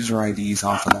scrape the user IDs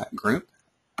off of that group,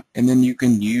 and then you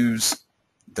can use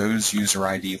those user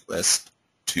ID lists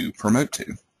to promote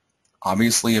to.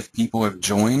 Obviously, if people have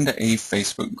joined a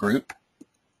Facebook group,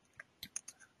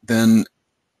 then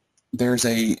there's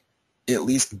a at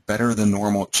least better than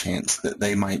normal chance that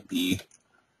they might be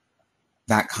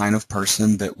that kind of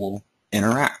person that will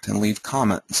interact and leave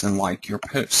comments and like your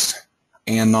posts.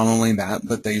 And not only that,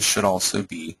 but they should also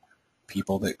be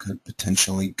people that could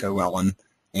potentially go on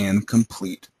and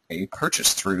complete a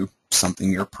purchase through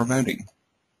something you're promoting.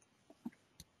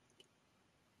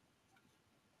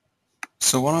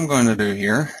 So what I'm going to do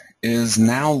here is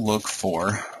now look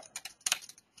for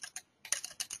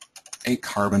a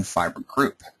carbon fiber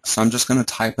group. So I'm just going to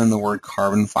type in the word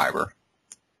carbon fiber.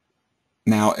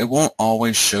 Now it won't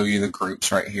always show you the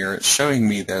groups right here. It's showing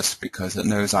me this because it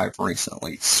knows I've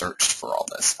recently searched for all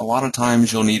this. A lot of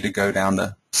times you'll need to go down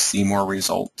to see more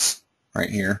results right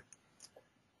here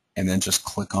and then just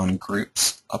click on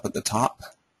groups up at the top,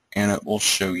 and it will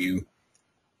show you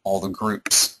all the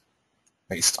groups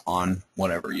based on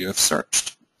whatever you have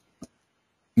searched.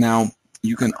 Now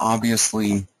you can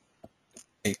obviously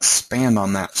expand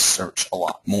on that search a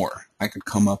lot more. I could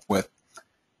come up with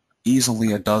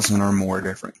easily a dozen or more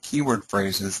different keyword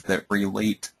phrases that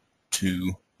relate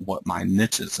to what my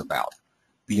niche is about,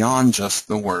 beyond just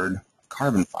the word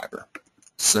carbon fiber.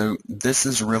 So this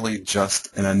is really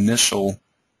just an initial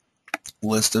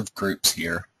list of groups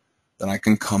here that I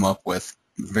can come up with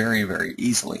very, very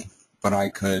easily, but I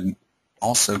could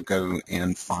also go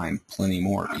and find plenty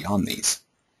more beyond these.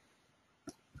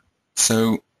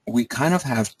 So we kind of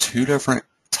have two different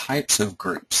types of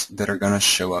groups that are going to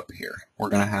show up here. We're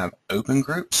going to have open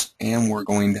groups and we're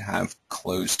going to have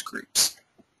closed groups.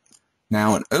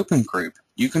 Now an open group,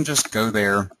 you can just go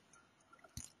there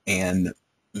and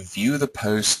view the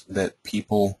posts that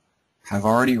people have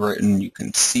already written. You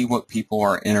can see what people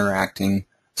are interacting.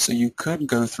 So you could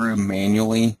go through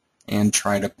manually and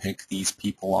try to pick these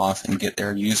people off and get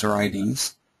their user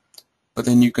IDs. But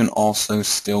then you can also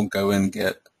still go and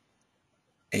get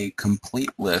a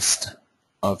complete list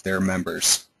of their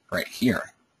members right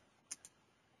here.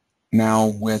 Now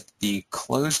with the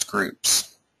closed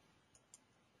groups,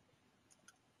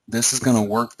 this is going to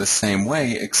work the same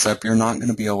way, except you're not going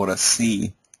to be able to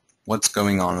see what's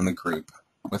going on in the group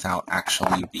without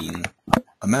actually being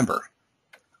a member.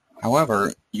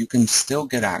 However, you can still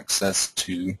get access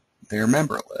to their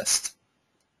member list.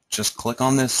 Just click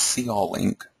on this See All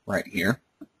link right here.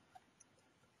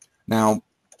 Now,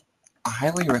 I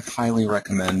highly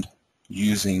recommend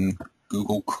using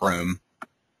Google Chrome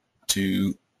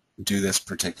to do this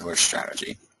particular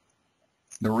strategy.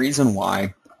 The reason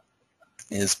why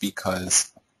is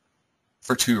because,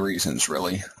 for two reasons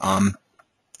really.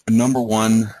 Number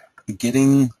one,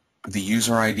 getting the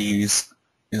user IDs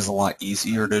is a lot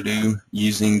easier to do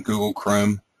using Google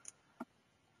Chrome.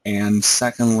 And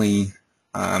secondly,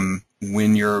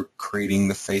 when you're creating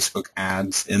the Facebook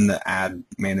ads in the ad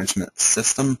management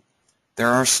system, there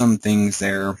are some things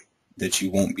there that you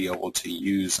won't be able to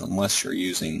use unless you're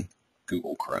using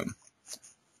Google Chrome.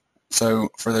 So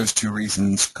for those two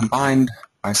reasons combined,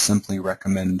 I simply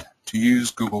recommend to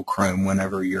use Google Chrome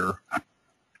whenever you're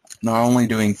not only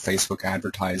doing Facebook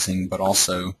advertising, but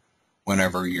also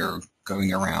whenever you're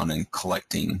going around and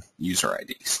collecting user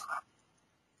IDs.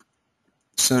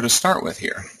 So to start with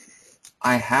here,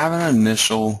 I have an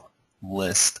initial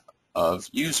list of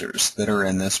users that are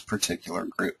in this particular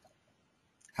group.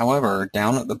 However,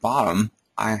 down at the bottom,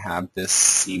 I have this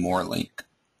See More link.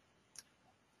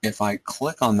 If I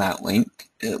click on that link,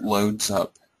 it loads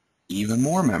up even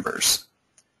more members.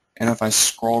 And if I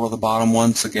scroll to the bottom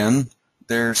once again,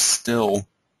 there's still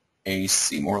a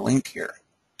See More link here.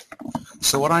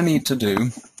 So what I need to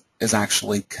do is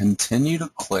actually continue to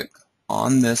click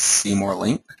on this See More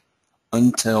link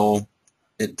until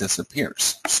it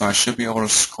disappears. So I should be able to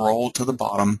scroll to the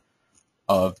bottom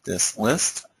of this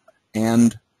list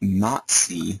and not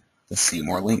see the See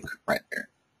More link right there.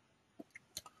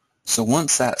 So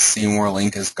once that See More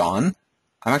link is gone,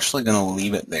 I'm actually going to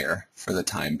leave it there for the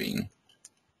time being.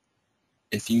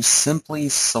 If you simply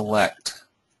select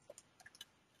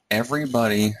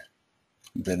everybody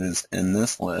that is in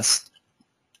this list,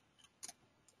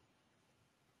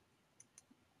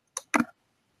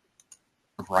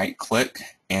 right-click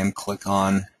and click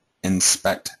on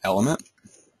Inspect Element,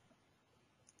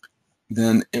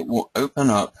 then it will open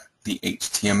up the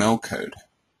HTML code.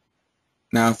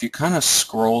 Now, if you kind of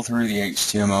scroll through the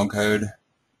HTML code,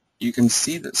 you can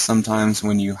see that sometimes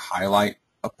when you highlight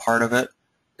a part of it,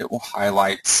 it will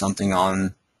highlight something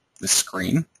on the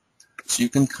screen. So you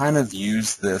can kind of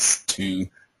use this to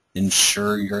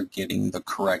ensure you're getting the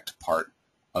correct part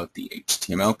of the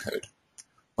HTML code.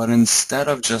 But instead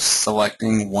of just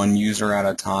selecting one user at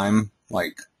a time,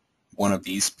 like one of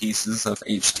these pieces of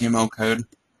HTML code,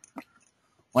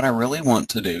 what I really want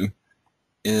to do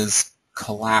is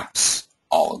collapse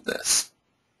all of this.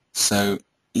 So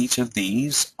each of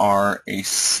these are a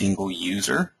single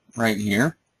user right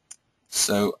here.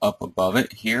 So up above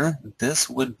it here, this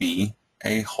would be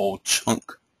a whole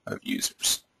chunk of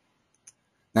users.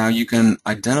 Now you can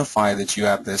identify that you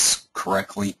have this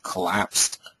correctly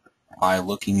collapsed by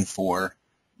looking for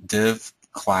div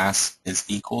class is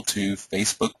equal to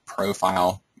Facebook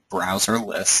profile browser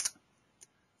list,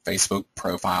 Facebook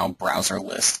profile browser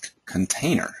list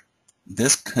container.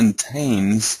 This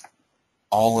contains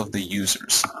all of the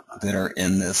users that are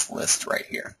in this list right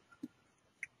here.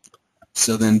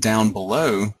 So then down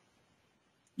below,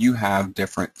 you have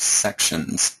different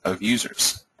sections of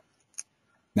users.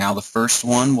 Now the first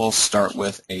one will start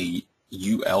with a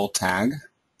UL tag,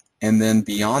 and then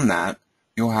beyond that,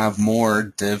 you'll have more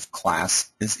div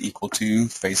class is equal to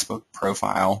Facebook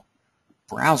profile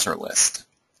browser list.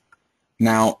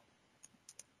 Now,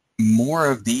 more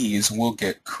of these will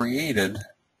get created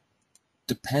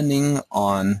depending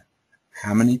on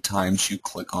how many times you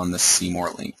click on the See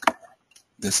More link.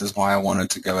 This is why I wanted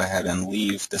to go ahead and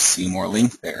leave the See More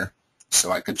link there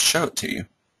so I could show it to you.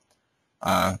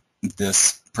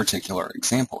 This particular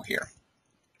example here.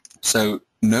 So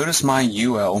notice my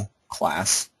UL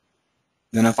class.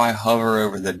 Then if I hover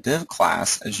over the div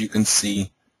class, as you can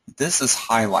see, this is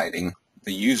highlighting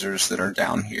the users that are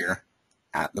down here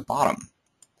at the bottom.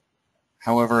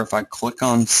 However, if I click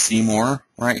on See More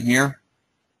right here,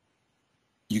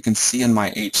 you can see in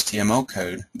my HTML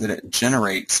code that it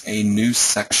generates a new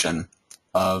section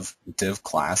of div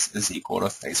class is equal to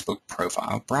Facebook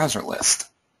profile browser list.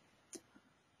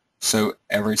 So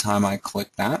every time I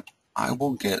click that, I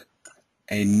will get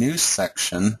a new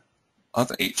section of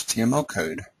HTML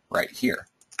code right here.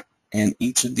 And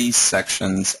each of these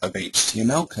sections of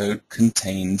HTML code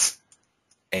contains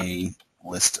a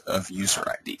list of user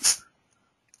IDs.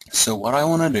 So what I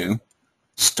want to do,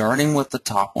 starting with the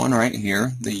top one right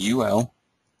here, the UL,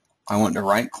 I want to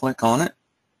right click on it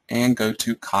and go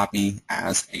to copy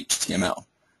as HTML.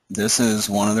 This is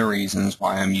one of the reasons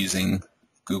why I'm using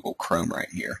Google Chrome right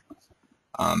here.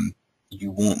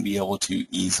 You won't be able to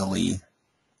easily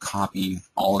copy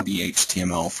all of the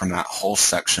HTML from that whole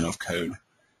section of code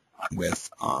with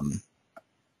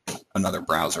another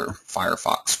browser,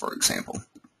 Firefox, for example.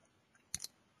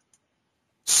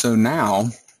 So now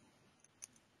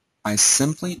I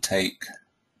simply take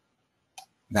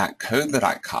that code that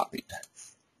I copied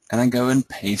and I go and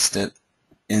paste it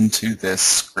into this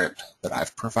script that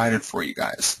I've provided for you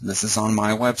guys. This is on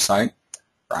my website,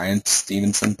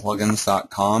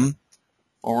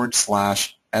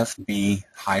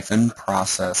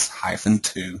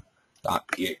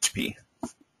 brianstevensonplugins.com/fb-process-2.php.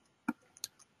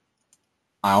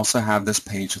 I also have this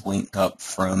page linked up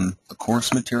from the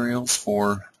course materials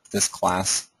for this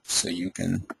class so you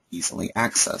can easily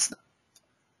access it.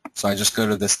 So I just go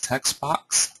to this text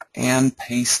box and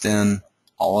paste in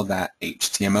all of that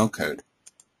HTML code.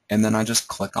 And then I just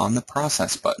click on the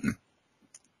process button.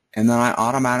 And then I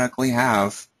automatically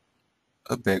have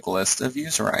a big list of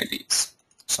user IDs.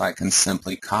 So I can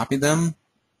simply copy them,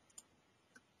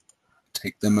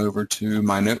 take them over to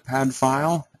my notepad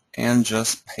file, and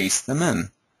just paste them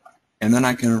in. And then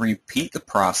I can repeat the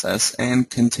process and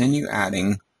continue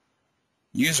adding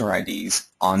user IDs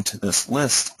onto this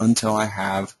list until I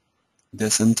have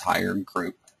this entire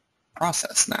group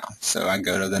processed now. So I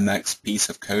go to the next piece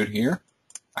of code here.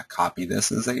 I copy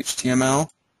this as HTML.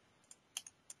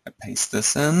 I paste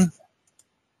this in.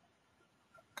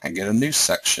 I get a new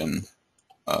section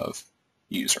of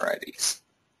user IDs.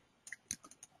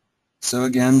 So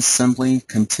again, simply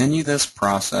continue this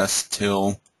process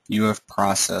till you have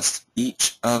processed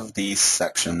each of these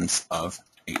sections of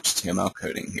HTML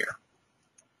coding here.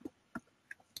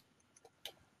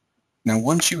 Now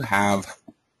once you have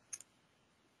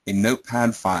a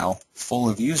notepad file full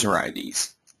of user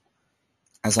IDs,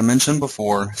 as I mentioned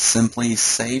before, simply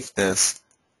save this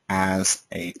as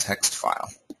a text file.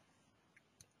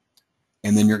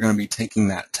 And then you're going to be taking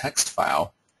that text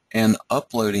file and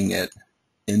uploading it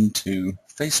into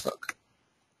Facebook.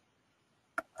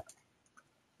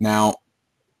 Now,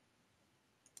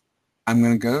 I'm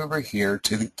going to go over here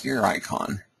to the gear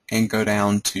icon and go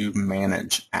down to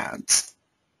Manage Ads.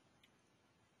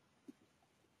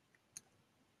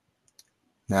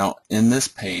 Now, in this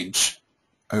page,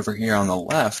 over here on the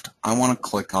left, I want to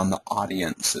click on the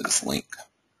Audiences link.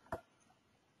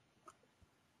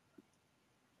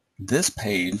 This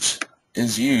page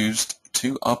is used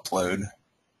to upload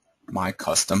my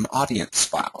custom audience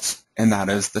files, and that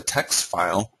is the text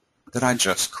file that I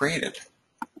just created.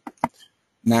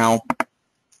 Now,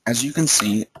 as you can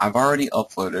see, I've already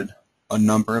uploaded a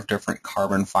number of different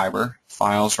carbon fiber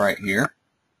files right here.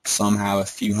 Some have a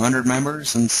few hundred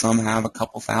members and some have a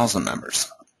couple thousand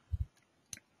members.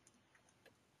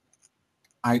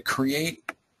 I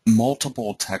create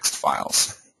multiple text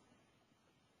files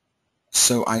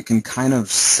so I can kind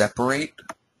of separate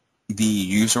the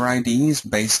user IDs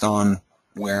based on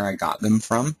where I got them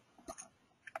from.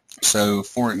 So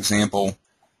for example,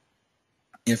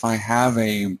 if I have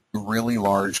a really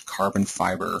large carbon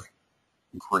fiber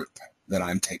group that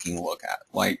I'm taking a look at,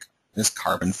 like this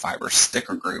carbon fiber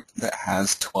sticker group that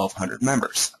has 1,200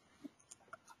 members,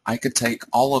 I could take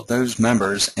all of those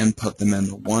members and put them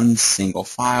into one single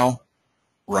file,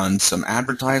 run some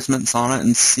advertisements on it,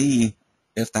 and see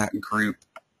if that group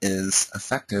is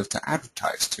effective to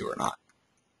advertise to or not.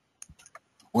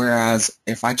 Whereas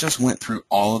if I just went through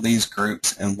all of these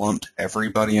groups and lumped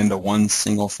everybody into one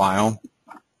single file,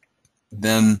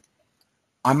 then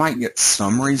I might get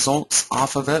some results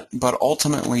off of it, but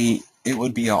ultimately it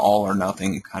would be an all or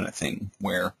nothing kind of thing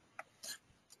where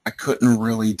I couldn't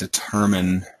really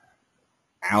determine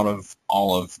out of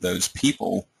all of those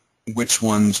people which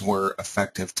ones were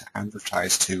effective to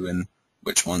advertise to and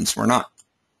which ones were not.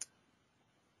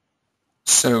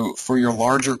 So for your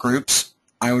larger groups,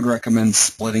 I would recommend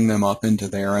splitting them up into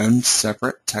their own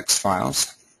separate text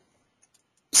files.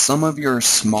 Some of your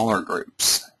smaller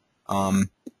groups,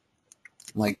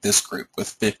 like this group with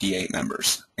 58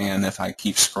 members, and if I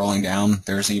keep scrolling down,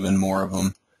 there's even more of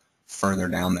them further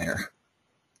down there.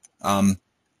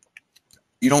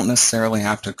 You don't necessarily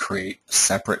have to create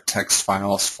separate text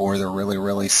files for the really,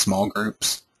 really small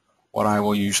groups. What I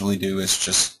will usually do is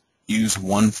just use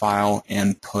one file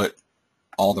and put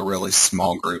all the really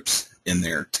small groups in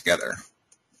there together.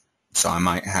 So I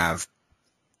might have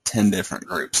 10 different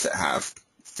groups that have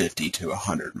 50 to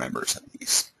 100 members at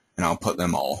least, and I'll put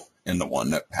them all into one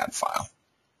notepad file.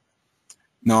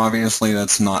 Now obviously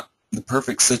that's not the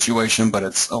perfect situation, but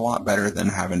it's a lot better than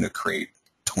having to create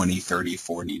 20, 30,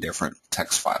 40 different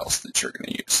text files that you're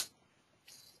going to use.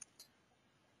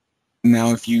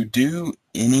 Now if you do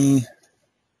any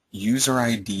user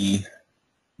ID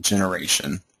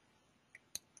generation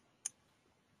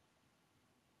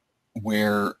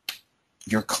where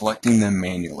you're collecting them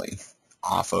manually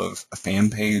off of a fan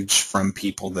page from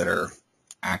people that are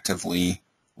actively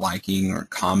liking or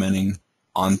commenting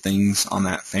on things on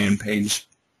that fan page,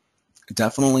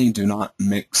 definitely do not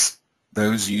mix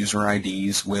those user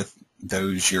IDs with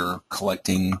those you're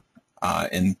collecting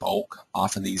in bulk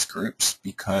off of these groups,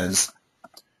 because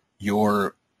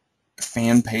your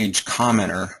fan page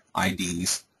commenter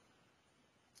IDs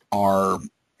are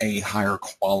a higher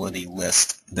quality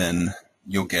list than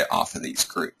you'll get off of these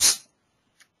groups.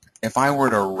 If I were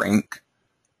to rank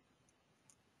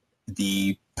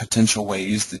the potential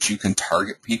ways that you can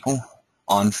target people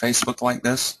on Facebook like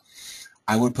this,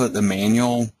 I would put the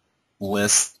manual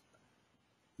list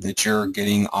that you're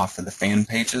getting off of the fan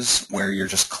pages, where you're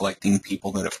just collecting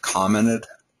people that have commented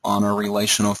on a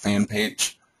relational fan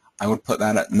page. I would put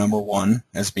that at number 1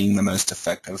 as being the most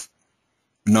effective.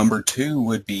 Number 2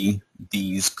 would be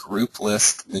these group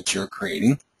lists that you're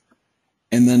creating.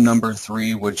 And then number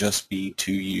 3 would just be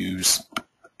to use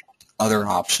other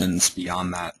options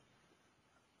beyond that.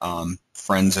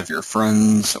 Friends of your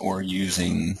friends, or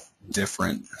using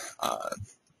different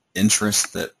interests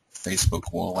that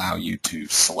Facebook will allow you to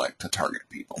select to target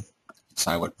people.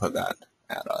 So I would put that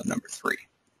at number 3.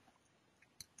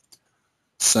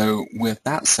 So with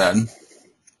that said,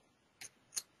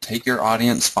 take your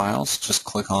audience files, just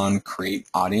click on Create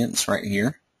Audience right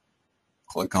here.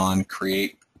 Click on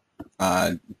Create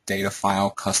Data File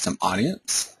Custom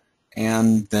Audience,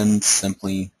 and then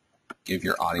simply give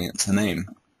your audience a name.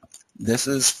 This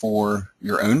is for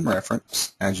your own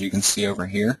reference. As you can see over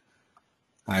here,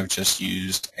 I've just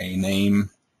used a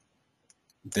name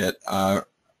that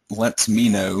lets me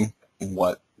know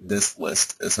what this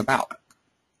list is about.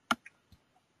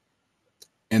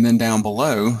 And then down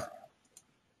below,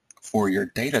 for your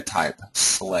data type,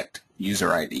 select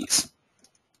user IDs.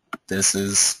 This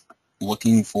is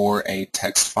looking for a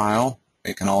text file.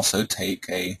 It can also take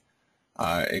a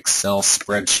Excel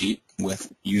spreadsheet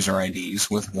with user IDs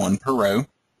with 1 per row,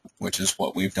 which is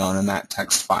what we've done in that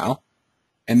text file.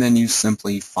 And then you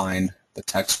simply find the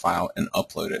text file and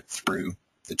upload it through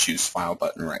the Choose File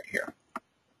button right here.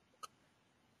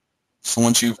 So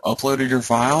once you've uploaded your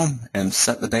file and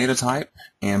set the data type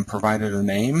and provided a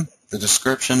name, the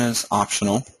description is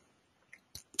optional.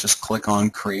 Just click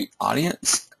on Create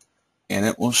Audience, and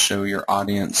it will show your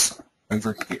audience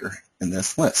over here in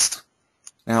this list.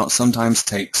 Now, it sometimes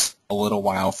takes a little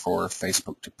while for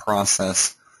Facebook to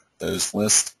process those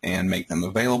lists and make them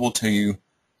available to you,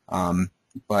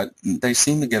 but they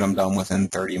seem to get them done within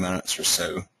 30 minutes or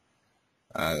so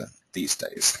these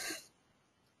days.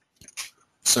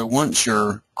 So once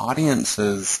your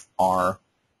audiences are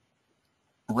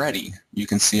ready, you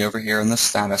can see over here in the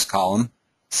status column,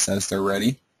 it says they're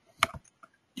ready.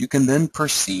 You can then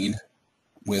proceed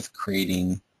with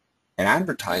creating an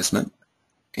advertisement,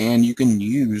 and you can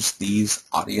use these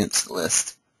audience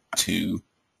lists to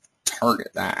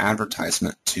target that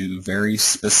advertisement to very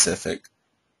specific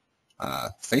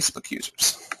Facebook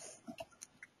users.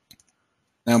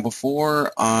 Now,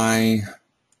 before I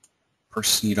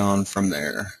proceed on from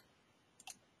there,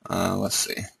 let's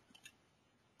see.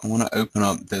 I want to open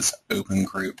up this open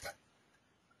group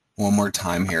one more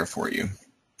time here for you.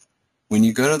 When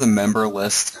you go to the member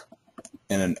list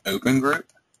in an open group,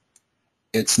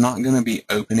 it's not going to be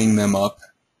opening them up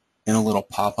in a little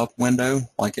pop-up window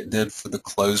like it did for the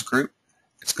closed group.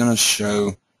 It's going to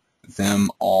show them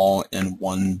all in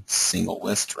one single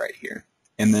list right here.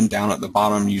 And then down at the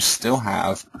bottom, you still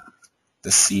have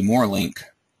the See More link,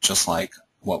 just like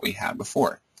what we had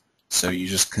before. So you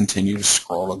just continue to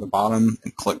scroll to the bottom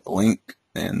and click the link,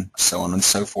 and so on and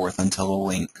so forth until the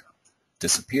link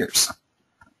disappears.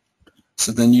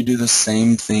 So then you do the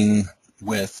same thing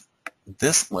with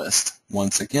this list.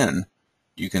 Once again,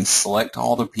 you can select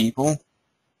all the people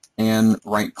and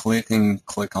right-click and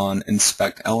click on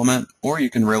Inspect Element, or you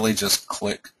can really just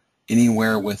click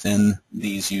anywhere within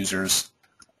these users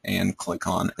and click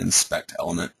on Inspect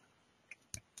Element.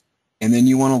 And then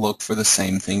you want to look for the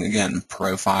same thing again: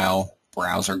 Profile,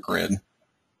 Browser Grid,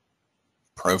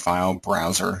 Profile,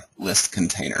 Browser, List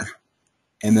Container.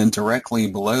 And then directly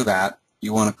below that,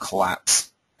 you want to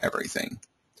collapse everything.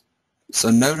 So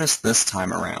notice this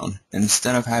time around,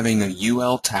 instead of having a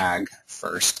UL tag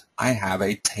first, I have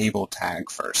a table tag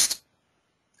first.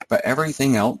 But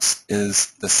everything else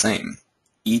is the same.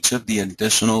 each of the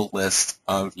additional lists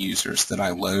of users that I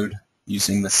load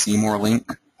using the see more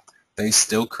link, they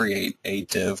still create a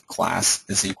div class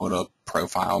is equal to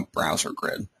profile browser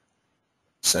grid.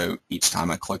 So each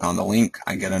time I click on the link,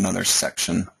 I get another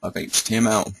section of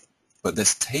HTML. But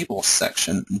this table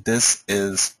section, this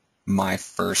is my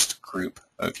first group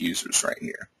of users right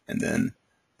here. And then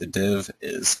the div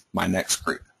is my next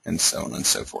group, and so on and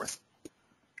so forth.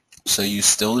 So you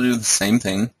still do the same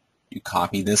thing. You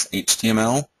copy this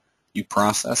HTML, you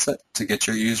process it to get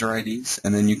your user IDs,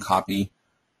 and then you copy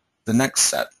the next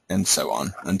set, and so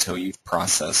on, until you've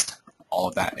processed all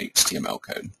of that HTML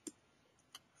code.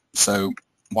 So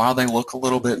while they look a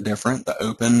little bit different, the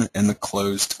open and the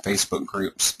closed Facebook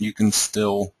groups, you can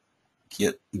still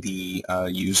get the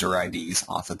user IDs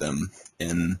off of them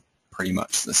in pretty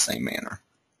much the same manner.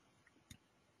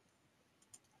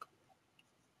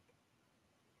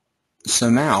 So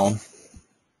now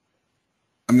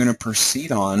I'm going to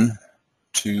proceed on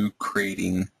to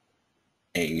creating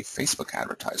a Facebook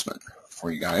advertisement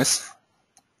for you guys.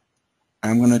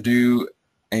 I'm going to do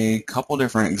a couple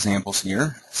different examples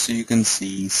here so you can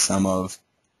see some of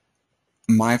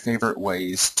my favorite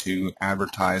ways to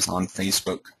advertise on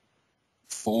Facebook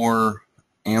for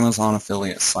Amazon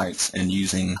affiliate sites and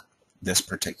using this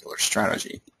particular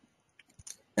strategy.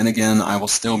 And again, I will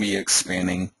still be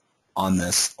expanding on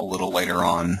this a little later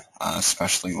on,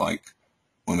 especially like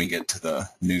when we get to the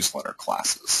newsletter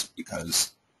classes,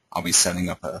 because I'll be setting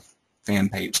up a fan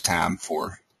page tab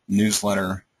for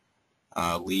newsletter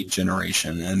lead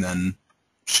generation and then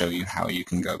show you how you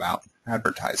can go about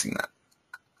advertising that.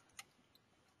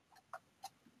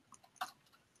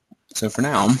 So for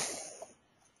now,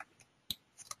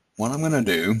 what I'm going to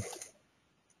do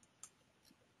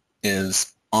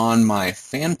is on my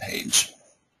fan page,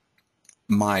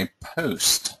 my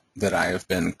post that I have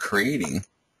been creating,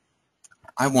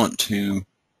 I want to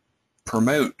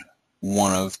promote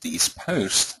one of these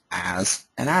posts as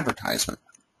an advertisement.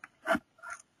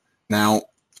 Now,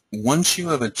 once you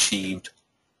have achieved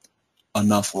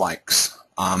enough likes,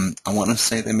 I want to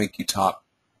say they make you top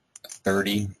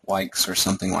 30 likes or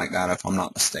something like that if I'm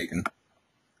not mistaken,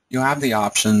 you'll have the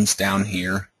options down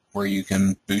here where you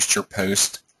can boost your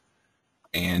post,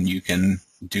 and you can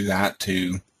do that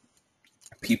to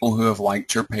people who have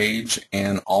liked your page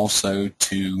and also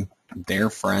to their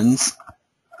friends.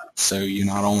 So you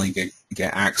not only get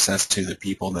access to the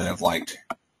people that have liked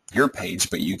your page,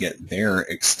 but you get their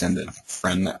extended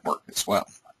friend network as well.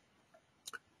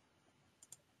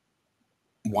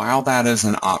 While that is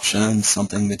an option and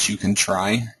something that you can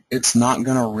try, it's not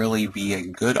going to really be a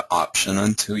good option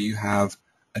until you have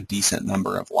a decent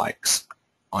number of likes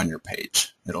on your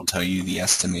page. It'll tell you the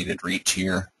estimated reach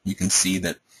here. You can see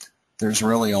that there's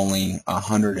really only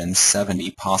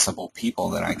 170 possible people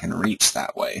that I can reach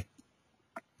that way.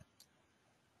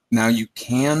 Now you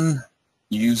can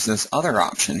use this other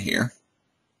option here,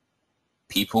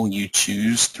 people you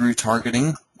choose through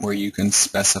targeting, where you can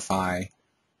specify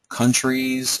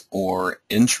countries or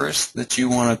interests that you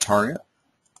want to target.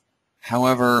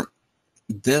 However,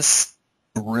 this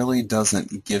really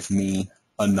doesn't give me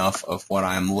enough of what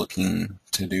I'm looking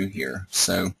to do here.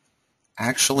 So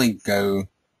actually go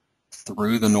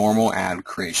through the normal ad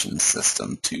creation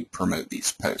system to promote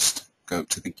these posts. Go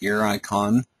to the gear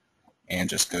icon and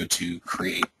just go to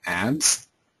create ads,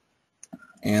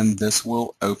 and this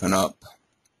will open up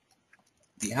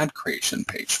the ad creation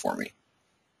page for me.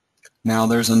 Now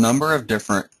there's a number of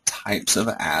different types of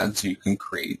ads you can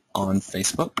create on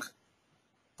Facebook,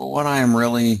 but what I am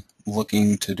really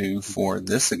looking to do for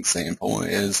this example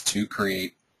is to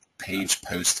create page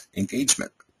post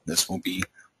engagement. This will be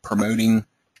promoting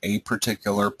a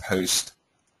particular post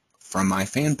from my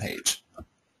fan page.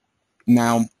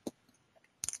 Now,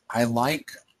 I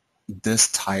like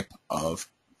this type of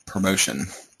promotion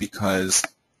because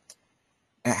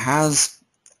it has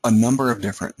a number of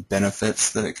different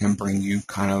benefits that it can bring you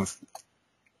kind of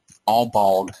all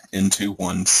balled into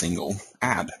one single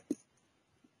ad.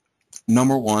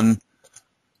 Number one,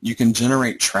 you can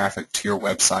generate traffic to your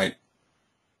website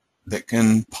that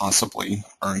can possibly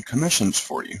earn commissions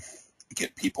for you.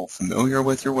 Get people familiar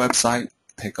with your website,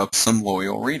 pick up some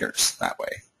loyal readers that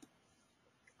way.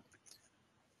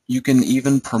 You can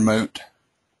even promote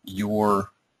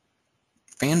your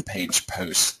fan page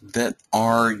posts that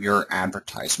are your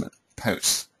advertisement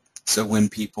posts. So when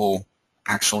people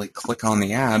actually click on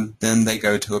the ad, then they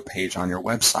go to a page on your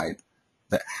website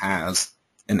that has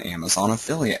an Amazon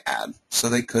affiliate ad. So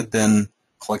they could then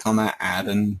click on that ad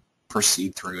and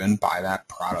proceed through and buy that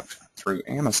product through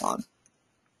Amazon.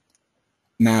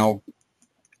 Now,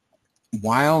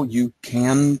 while you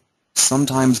can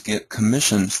sometimes get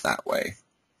commissions that way,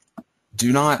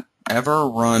 Do not ever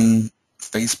run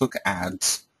Facebook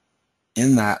ads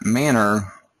in that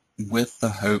manner with the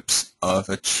hopes of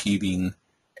achieving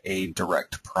a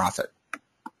direct profit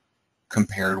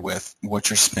compared with what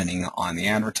you're spending on the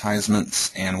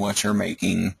advertisements and what you're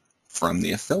making from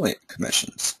the affiliate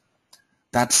commissions.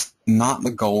 That's not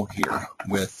the goal here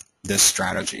with this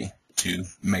strategy, to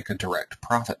make a direct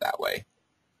profit that way.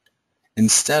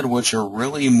 Instead, what you're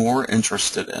really more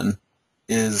interested in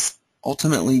is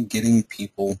ultimately getting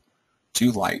people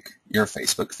to like your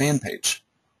Facebook fan page,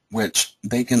 which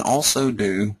they can also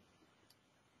do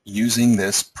using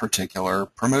this particular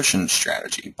promotion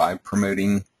strategy by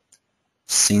promoting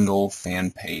single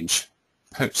fan page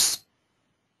posts.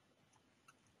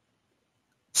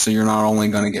 So you're not only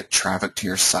going to get traffic to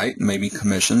your site, maybe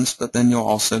commissions, but then you'll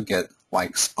also get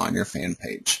likes on your fan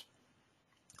page.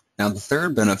 Now the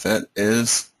third benefit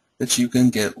is that you can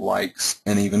get likes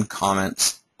and even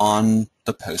comments on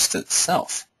the post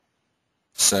itself.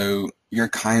 So you're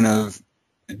kind of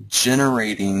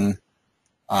generating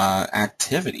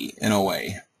activity in a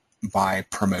way by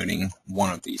promoting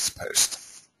one of these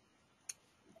posts.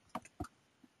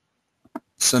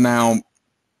 So now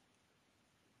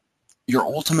your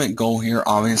ultimate goal here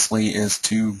obviously is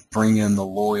to bring in the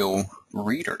loyal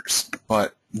readers,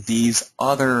 but these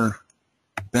other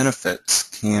benefits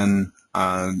can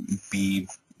be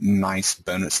nice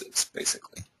bonuses,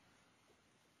 basically.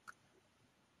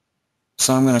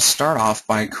 So I'm going to start off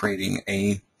by creating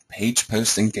a page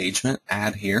post engagement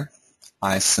ad here.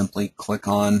 I simply click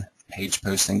on page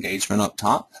post engagement up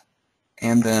top,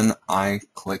 and then I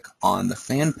click on the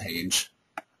fan page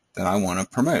that I want to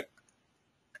promote.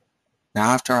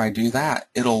 Now after I do that,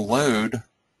 it'll load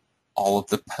all of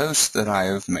the posts that I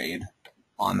have made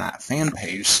on that fan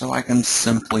page, so I can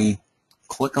simply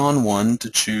click on one to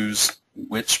choose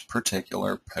which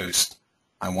particular post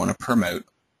I want to promote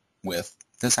with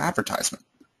this advertisement.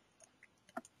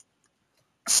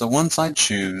 So once I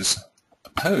choose a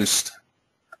post,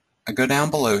 I go down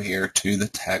below here to the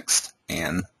text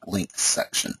and links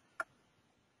section.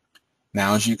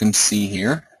 Now as you can see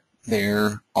here,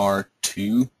 there are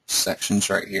two sections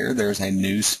right here. There's a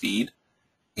news feed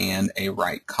and a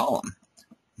right column.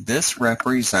 This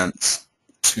represents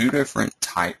two different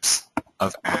types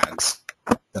of ads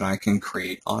that I can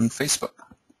create on Facebook.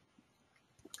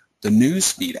 The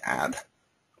newsfeed ad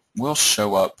will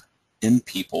show up in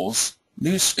people's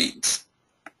news feeds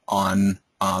on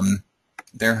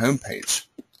their homepage,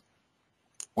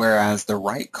 whereas the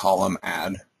right column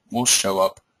ad will show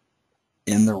up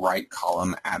in the right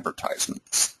column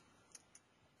advertisements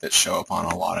that show up on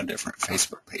a lot of different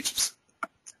Facebook pages.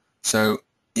 So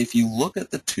if you look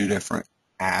at the two different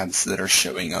ads that are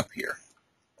showing up here,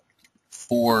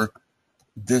 for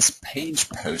this page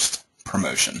post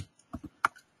promotion,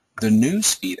 the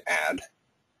newsfeed ad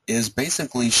is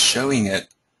basically showing it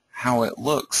how it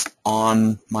looks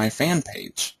on my fan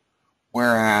page,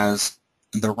 whereas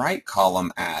the right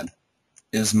column ad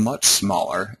is much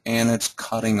smaller and it's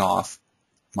cutting off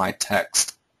my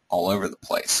text all over the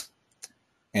place.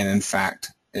 And in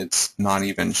fact, it's not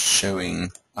even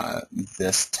showing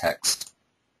this text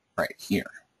right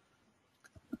here.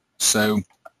 So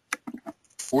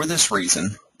for this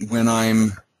reason, when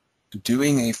I'm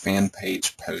doing a fan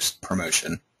page post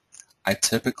promotion, I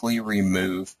typically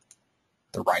remove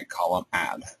the right column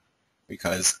ad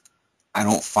because I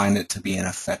don't find it to be an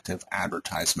effective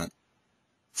advertisement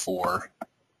for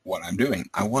what I'm doing.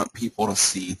 I want people to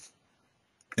see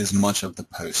as much of the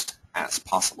post as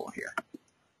possible here.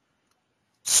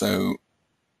 So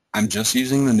I'm just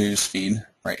using the news feed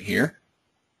right here,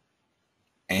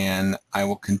 and I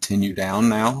will continue down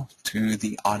now to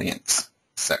the audience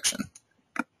section.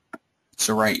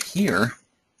 So right here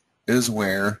is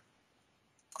where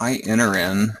I enter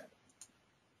in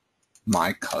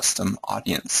my custom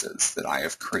audiences that I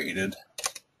have created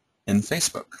in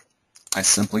Facebook. I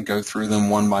simply go through them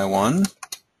one by one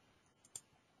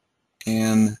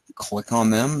and click on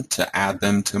them to add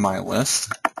them to my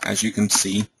list. As you can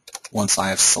see, once I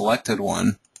have selected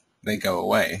one, they go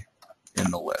away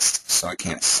in the list, so I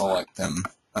can't select them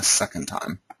a second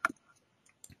time.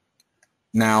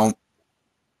 Now,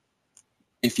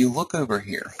 if you look over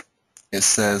here, it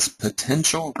says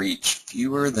potential reach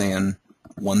fewer than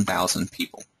 1,000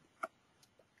 people.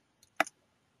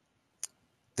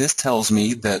 This tells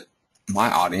me that my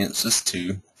audience is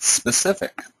too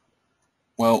specific.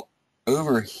 Well,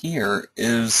 over here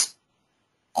is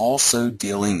also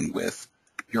dealing with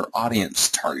your audience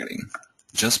targeting.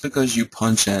 Just because you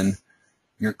punch in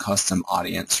your custom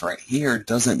audience right here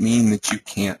doesn't mean that you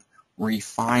can't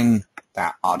refine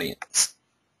that audience.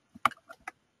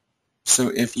 So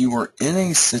if you were in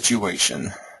a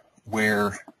situation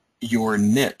where your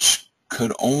niche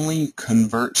could only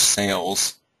convert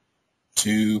sales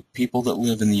to people that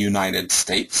live in the United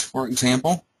States, for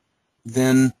example,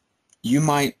 then you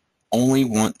might only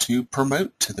want to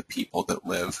promote to the people that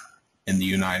live in the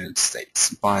United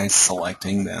States by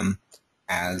selecting them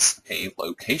as a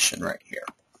location right here.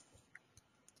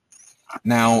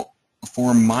 Now,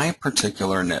 for my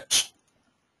particular niche,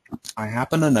 I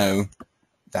happen to know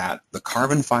that the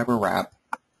carbon fiber wrap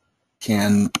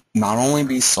can not only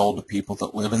be sold to people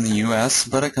that live in the U.S.,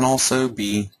 but it can also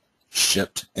be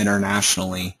shipped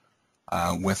internationally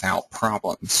without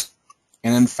problems.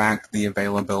 And in fact, the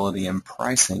availability and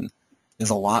pricing is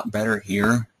a lot better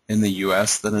here in the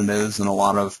U.S. than it is in a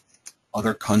lot of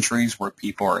other countries where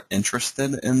people are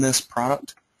interested in this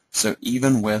product. So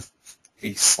even with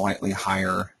a slightly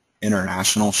higher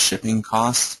international shipping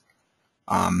cost,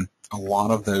 a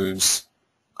lot of those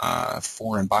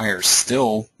foreign buyers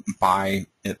still buy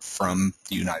it from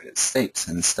the United States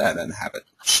instead and have it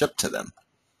shipped to them.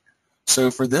 So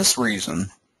for this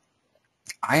reason,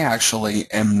 I actually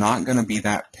am not going to be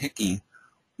that picky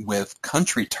with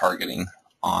country targeting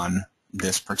on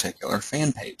this particular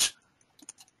fan page.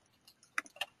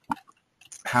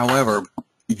 However,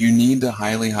 you need to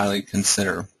highly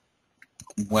consider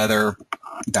whether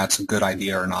that's a good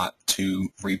idea or not to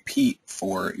repeat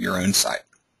for your own site,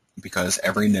 because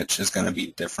every niche is going to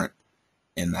be different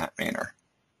in that manner.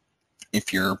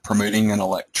 If you're promoting an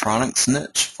electronics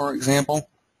niche, for example,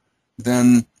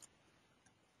 then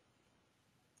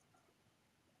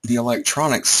the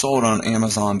electronics sold on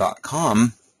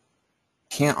Amazon.com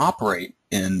can't operate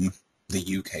in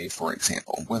the UK, for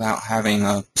example, without having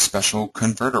a special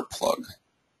converter plug.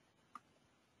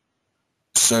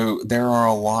 So there are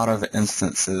a lot of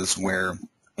instances where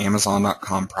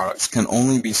Amazon.com products can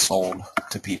only be sold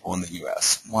to people in the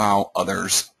US, while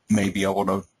others may be able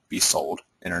to be sold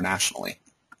internationally.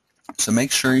 So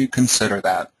make sure you consider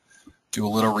that. Do a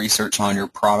little research on your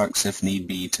products if need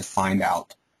be to find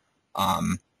out.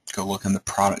 Go look in the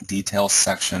product details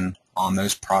section on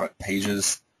those product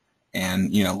pages,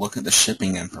 and look at the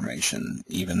shipping information.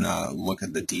 Even look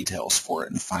at the details for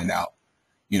it and find out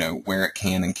where it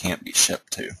can and can't be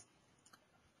shipped to.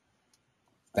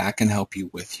 That can help you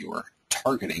with your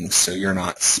targeting, so you're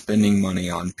not spending money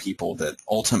on people that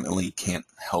ultimately can't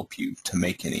help you to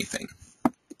make anything.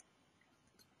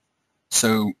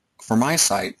 So for my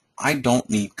site, I don't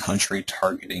need country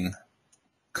targeting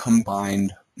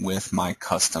combined with my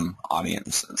custom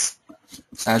audiences.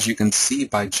 So as you can see,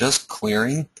 by just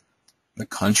clearing the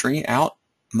country out,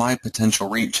 my potential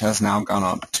reach has now gone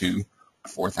up to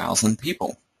 4,000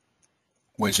 people,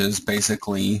 which is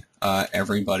basically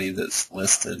everybody that's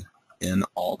listed in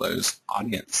all those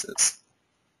audiences.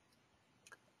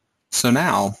 So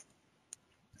now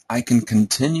I can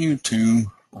continue to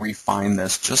refine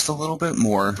this just a little bit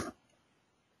more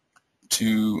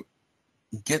to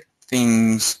get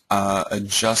things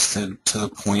adjusted to the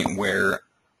point where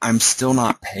I'm still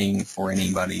not paying for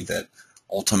anybody that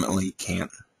ultimately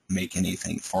can't make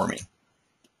anything for me.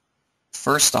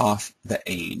 First off, the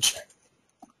age.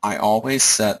 I always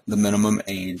set the minimum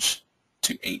age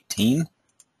to 18.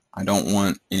 I don't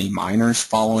want any minors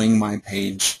following my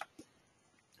page,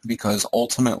 because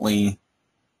ultimately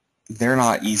they're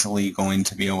not easily going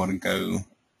to be able to go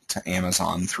to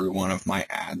Amazon through one of my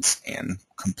ads and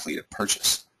complete a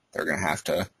purchase. They're going to have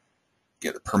to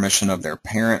get the permission of their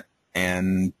parent,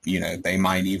 and they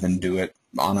might even do it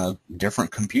on a different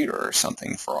computer or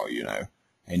something, for all you know,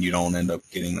 and you don't end up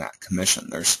getting that commission.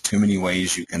 There's too many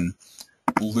ways you can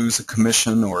lose a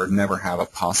commission or never have a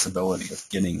possibility of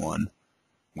getting one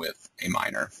with a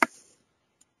minor.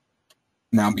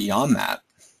 Now beyond that,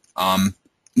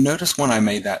 notice when I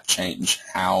made that change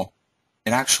how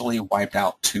it actually wiped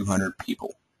out 200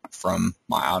 people from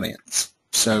my audience.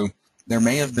 So there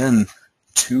may have been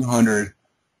 200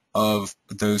 of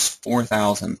those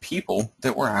 4,000 people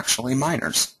that were actually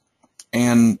minors.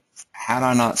 And had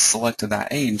I not selected that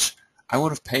age, I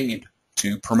would have paid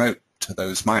to promote to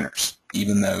those minors,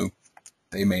 even though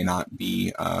they may not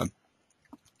be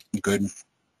good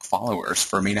followers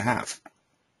for me to have.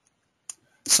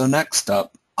 So next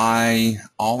up, I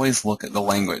always look at the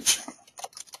language.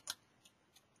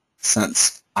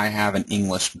 Since I have an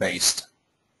English-based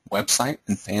website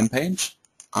and fan page,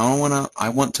 I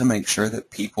want to make sure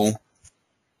that people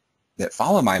that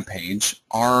follow my page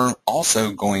are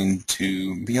also going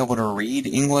to be able to read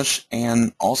English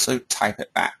and also type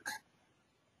it back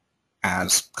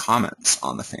as comments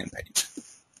on the fan page.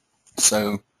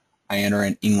 So I enter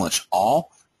in English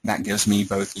all. That gives me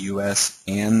both US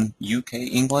and UK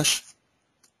English.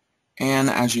 And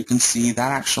as you can see,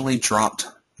 that actually dropped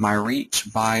my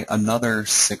reach by another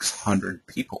 600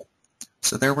 people.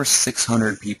 So there were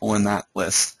 600 people in that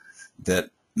list that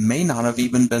may not have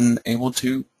even been able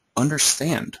to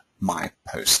understand my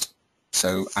post.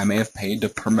 So I may have paid to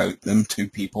promote them to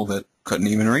people that couldn't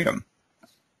even read them.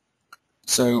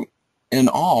 So in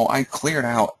all, I cleared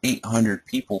out 800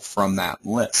 people from that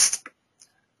list.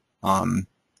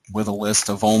 With a list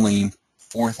of only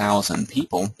 4,000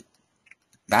 people,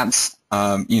 that's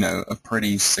a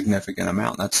pretty significant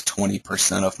amount. That's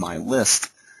 20% of my list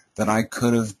that I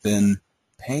could have been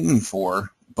paying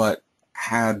for but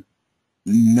had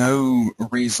no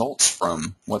results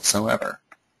from whatsoever.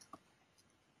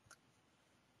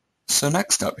 So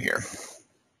next up here,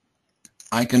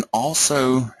 I can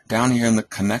also, down here in the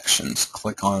connections,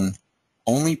 click on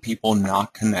only people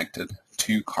not connected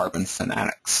to Carbon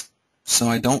Fanatics. So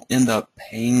I don't end up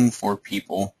paying for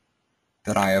people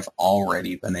that I have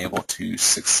already been able to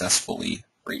successfully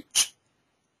reach.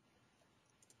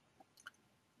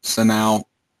 So now,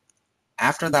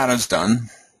 after that is done,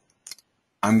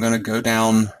 I'm going to go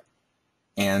down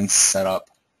and set up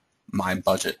my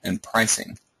budget and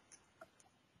pricing.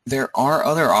 There are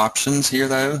other options here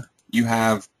though. You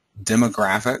have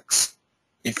demographics.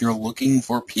 If you're looking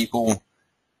for people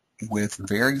with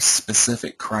very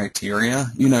specific criteria,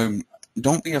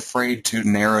 don't be afraid to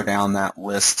narrow down that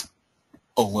list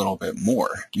a little bit more.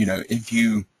 If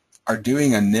you are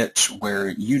doing a niche where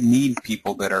you need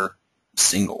people that are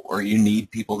single, or you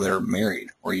need people that are married,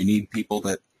 or you need people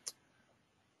that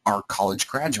are college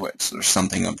graduates or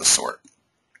something of the sort,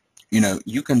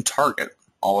 you can target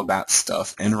all of that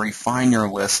stuff and refine your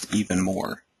list even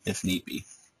more if need be.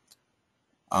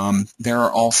 There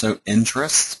are also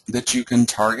interests that you can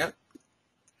target.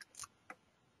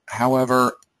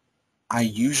 However, I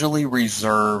usually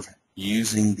reserve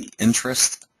using the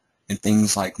interest in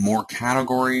things like more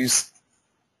categories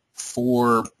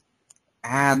for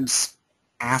ads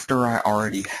after I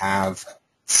already have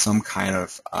some kind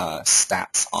of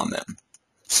stats on them.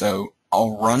 So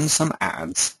I'll run some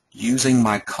ads using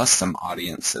my custom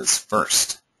audiences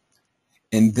first,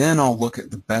 and then I'll look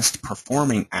at the best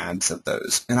performing ads of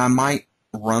those, and I might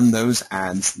run those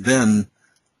ads then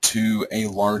to a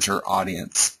larger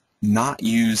audience, not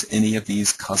use any of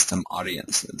these custom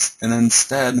audiences, and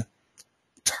instead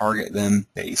target them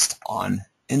based on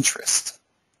interest.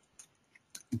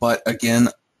 But again,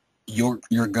 you're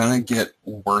going to get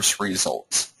worse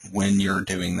results when you're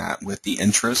doing that with the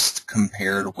interest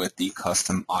compared with the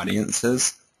custom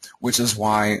audiences, which is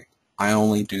why I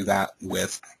only do that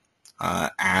with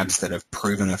ads that have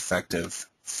proven effective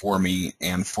for me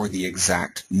and for the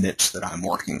exact niche that I'm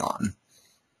working on.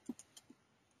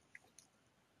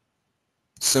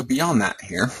 So beyond that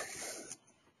here,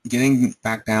 getting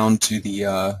back down to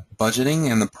the budgeting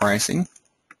and the pricing,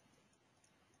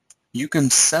 you can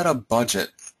set a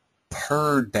budget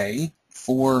per day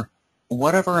for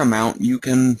whatever amount you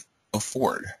can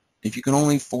afford. If you can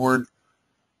only afford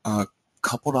a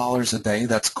couple dollars a day,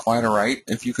 that's quite all right.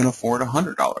 If you can afford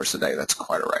 $100 a day, that's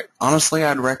quite all right. Honestly,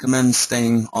 I'd recommend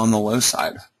staying on the low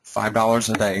side.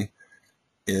 $5 a day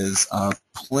is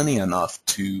plenty enough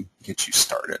to get you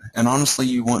started. And honestly,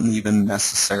 you wouldn't even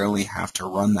necessarily have to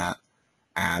run that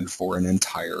ad for an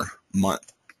entire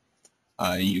month.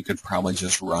 You could probably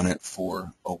just run it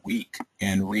for a week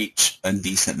and reach a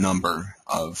decent number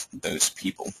of those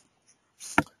people.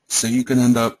 So you can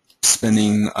end up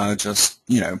spending just,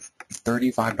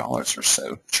 $35 or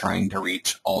so trying to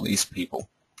reach all these people.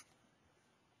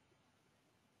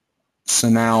 So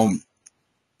now,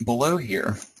 below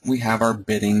here, we have our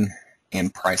bidding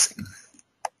and pricing.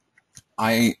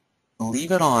 I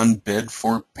leave it on bid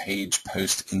for page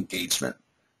post engagement.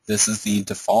 This is the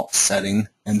default setting,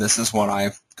 and this is what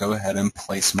I go ahead and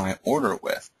place my order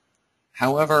with.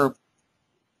 However,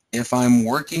 if I'm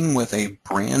working with a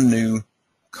brand new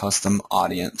custom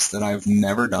audience that I've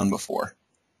never done before,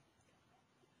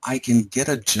 I can get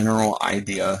a general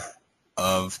idea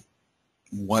of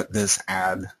what this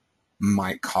ad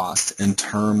might cost in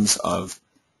terms of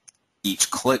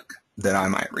each click that I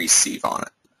might receive on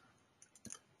it.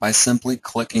 By simply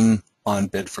clicking on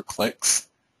bid for clicks,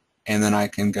 and then I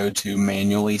can go to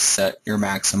manually set your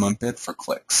maximum bid for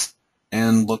clicks.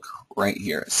 And look right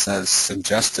here, it says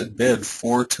suggested bid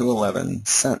 4 to 11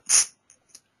 cents.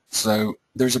 So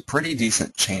there's a pretty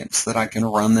decent chance that I can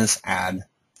run this ad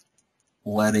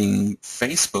letting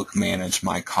Facebook manage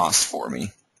my costs for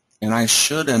me. And I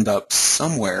should end up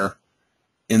somewhere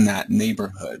in that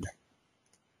neighborhood.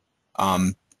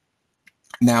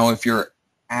 Now, if your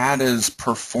ad is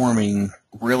performing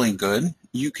really good,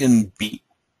 you can beat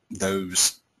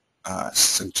those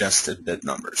suggested bid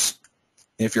numbers.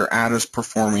 If your ad is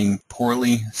performing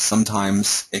poorly,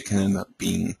 sometimes it can end up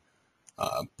being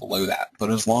below that.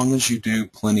 But as long as you do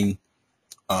plenty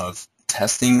of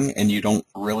testing and you don't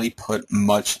really put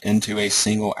much into a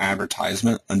single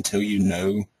advertisement until you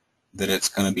know that it's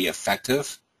going to be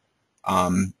effective,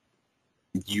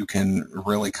 you can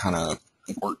really kind of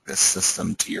work this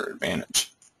system to your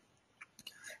advantage.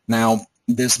 Now,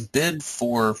 this bid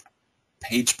for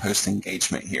page post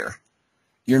engagement here,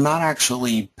 you're not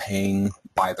actually paying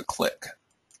by the click.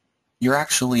 You're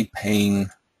actually paying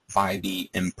by the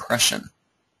impression.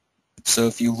 So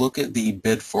if you look at the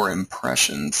bid for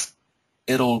impressions,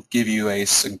 it'll give you a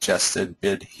suggested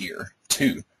bid here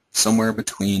too, somewhere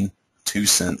between 2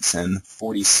 cents and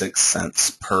 46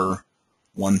 cents per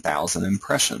 1,000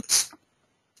 impressions.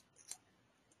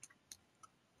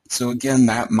 So again,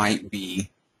 that might be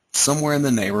somewhere in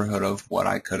the neighborhood of what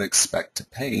I could expect to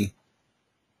pay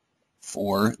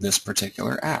for this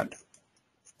particular ad.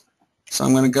 So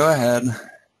I'm going to go ahead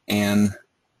and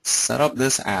set up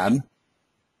this ad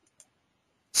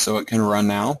so it can run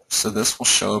now. So this will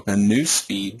show up in news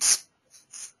feeds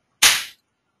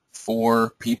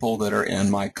for people that are in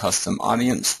my custom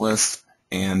audience list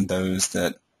and those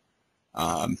that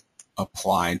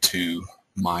apply to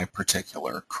my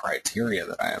particular criteria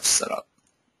that I have set up.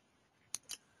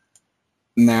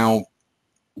 Now,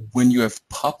 when you have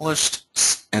published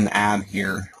an ad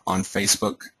here on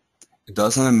Facebook, it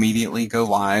doesn't immediately go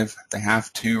live. They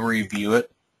have to review it,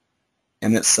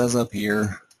 and it says up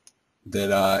here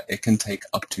that it can take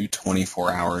up to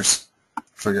 24 hours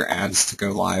for your ads to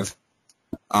go live.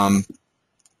 I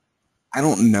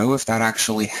don't know if that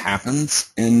actually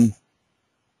happens in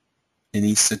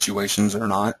any situations or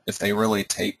not, if they really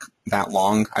take that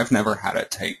long. I've never had it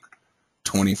take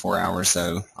 24 hours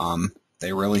though.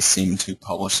 They really seem to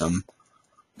publish them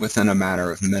within a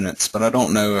matter of minutes, but I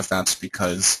don't know if that's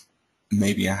because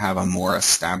maybe I have a more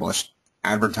established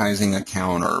advertising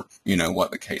account or what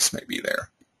the case may be there.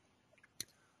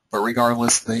 But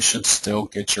regardless, they should still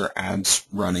get your ads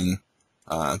running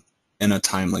in a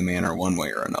timely manner one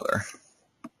way or another.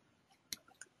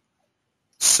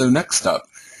 So next up,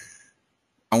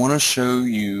 I want to show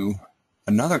you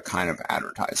another kind of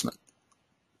advertisement.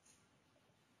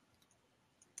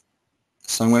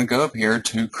 So I'm going to go up here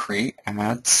to create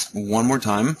ads one more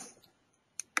time,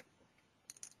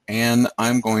 and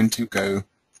I'm going to go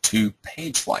to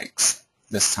page likes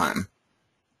this time.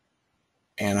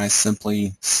 And I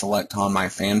simply select on my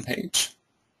fan page.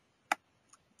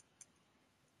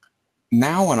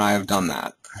 Now when I have done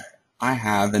that, I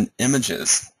have an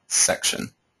images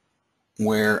section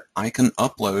where I can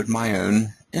upload my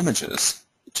own images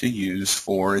to use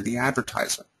for the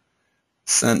advertisement.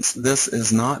 Since this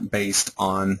is not based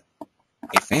on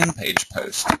a fan page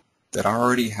post that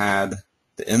already had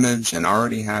the image and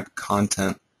already had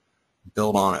content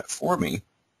built on it for me,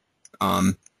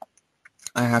 I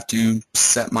have to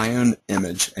set my own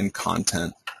image and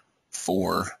content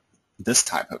for this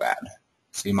type of ad.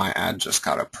 See, my ad just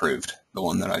got approved, the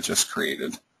one that I just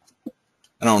created.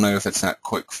 I don't know if it's that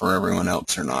quick for everyone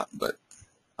else or not, but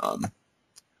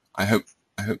I hope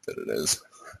that it is.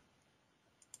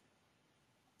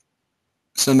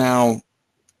 So now,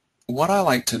 what I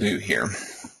like to do here,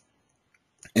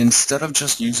 instead of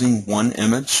just using one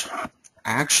image, I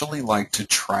actually like to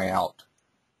try out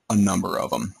a number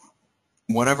of them.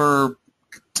 Whatever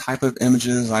type of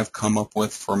images I've come up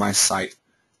with for my site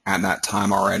at that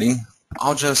time already,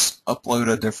 I'll just upload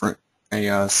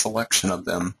a selection of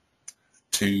them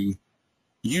to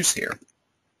use here.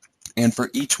 And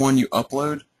for each one you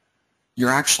upload, you're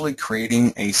actually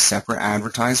creating a separate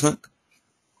advertisement,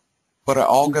 but it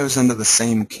all goes into the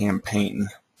same campaign.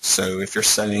 So if you're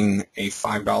setting a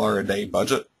 $5 a day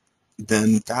budget,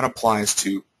 then that applies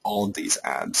to all of these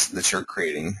ads that you're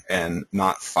creating and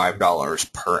not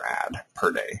 $5 per ad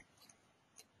per day.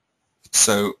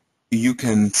 So you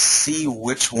can see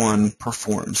which one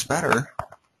performs better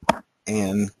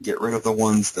and get rid of the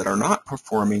ones that are not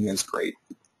performing as great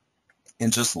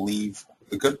and just leave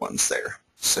the good ones there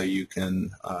so you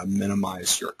can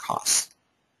minimize your costs.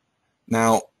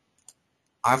 Now,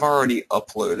 I've already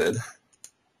uploaded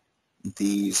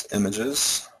these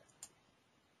images.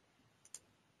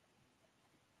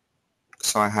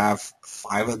 So I have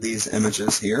 5 of these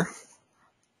images here,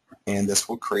 and this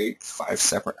will create 5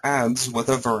 separate ads with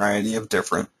a variety of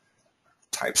different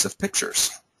types of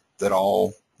pictures that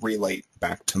all relate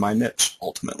back to my niche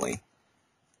ultimately.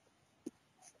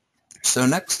 So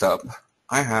next up,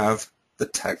 I have the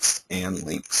text and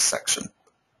links section.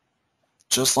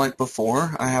 Just like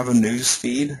before, I have a news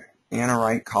feed and a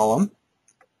right column.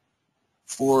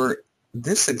 For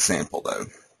this example though,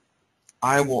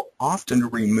 I will often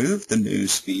remove the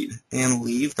newsfeed and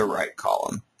leave the right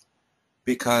column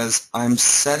because I'm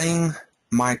setting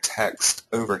my text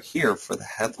over here for the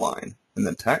headline and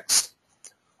the text,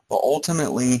 but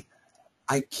ultimately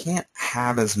I can't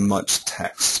have as much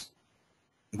text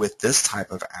with this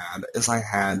type of ad as I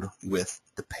had with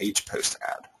the page post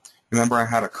ad. Remember, I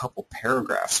had a couple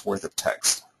paragraphs worth of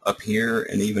text up here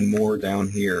and even more down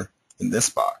here in this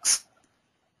box.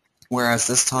 Whereas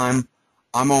this time,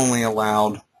 I'm only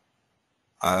allowed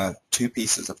 2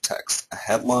 pieces of text, a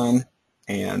headline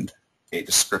and a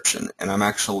description, and I'm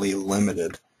actually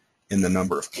limited in the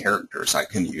number of characters I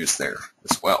can use there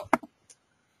as well.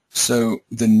 So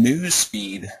the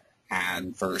newsfeed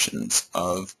ad versions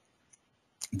of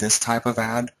this type of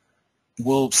ad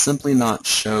will simply not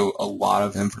show a lot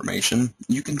of information.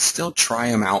 You can still try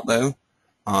them out though,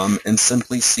 and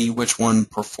simply see which one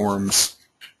performs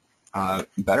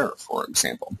better, for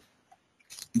example.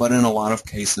 But in a lot of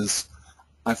cases,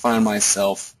 I find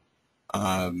myself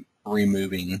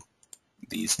removing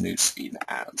these newsfeed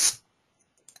ads.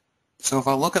 So if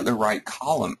I look at the right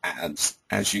column ads,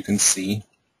 as you can see,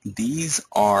 these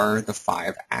are the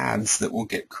 5 ads that will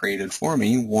get created for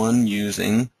me, one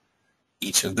using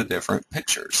each of the different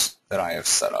pictures that I have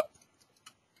set up.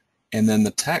 And then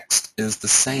the text is the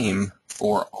same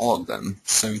for all of them.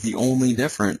 So the only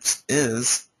difference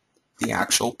is the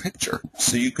actual picture.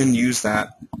 So you can use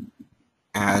that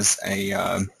as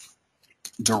a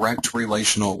direct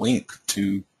relational link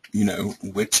to,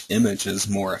 which image is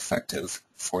more effective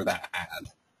for that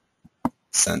ad,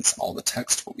 since all the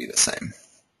text will be the same.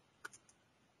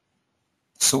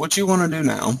 So what you want to do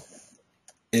now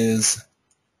is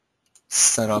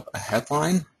set up a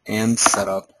headline and set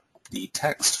up the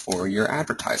text for your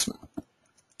advertisement.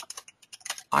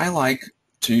 I like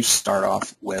to start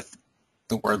off with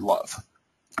the word love,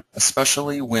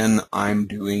 especially when I'm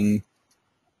doing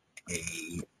a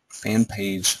fan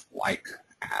page like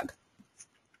ad.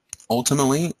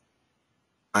 Ultimately,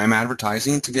 I'm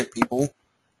advertising to get people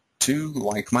to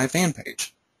like my fan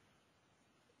page.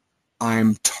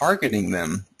 I'm targeting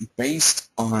them based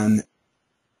on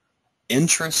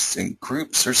interests and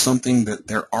groups or something that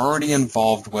they're already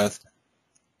involved with,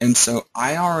 and so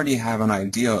I already have an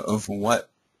idea of what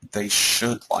they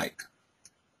should like.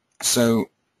 So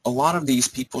a lot of these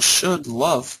people should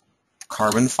love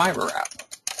carbon fiber wrap.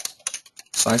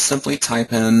 So I simply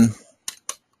type in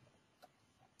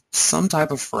some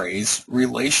type of phrase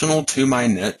relational to my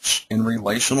niche and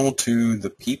relational to the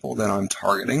people that I'm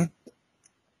targeting,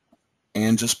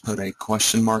 and just put a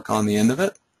question mark on the end of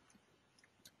it.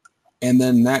 And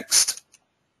then next,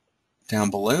 down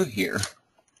below here,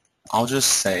 I'll just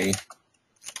say,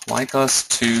 like us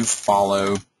to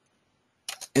follow,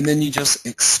 and then you just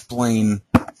explain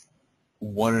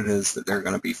what it is that they're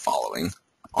going to be following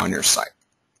on your site.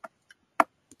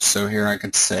 So here I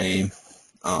could say,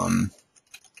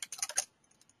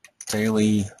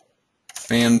 daily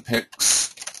fan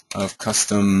pics of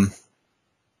custom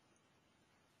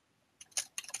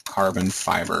carbon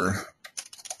fiber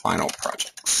vinyl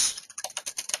projects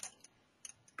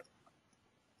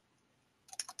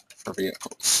for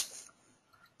vehicles.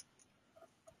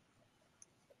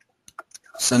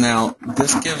 So now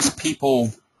this gives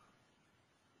people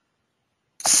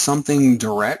something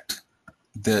direct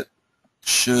that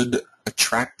should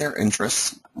attract their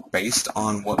interest based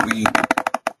on what we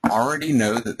already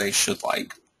know that they should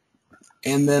like.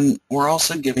 And then we're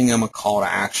also giving them a call to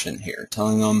action here,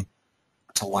 telling them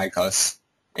to like us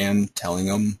and telling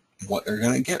them what they're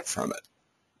going to get from it.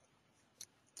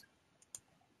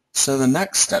 So the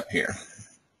next step here,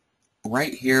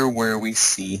 right here where we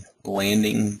see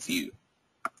landing view,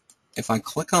 if I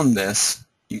click on this,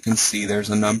 you can see there's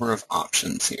a number of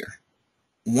options here.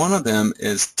 One of them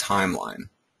is timeline.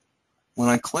 When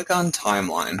I click on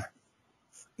timeline,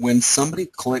 when somebody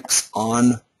clicks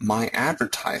on my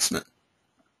advertisement,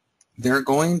 they're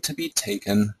going to be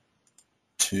taken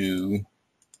to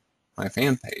my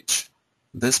fan page,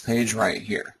 this page right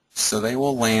here. So they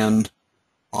will land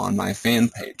on my fan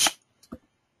page.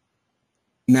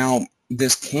 Now,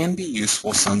 this can be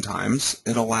useful sometimes.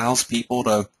 It allows people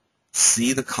to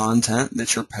see the content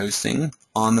that you're posting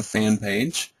on the fan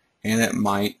page, and it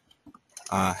might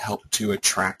help to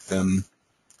attract them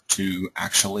to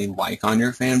actually like on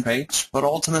your fan page. But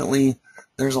ultimately,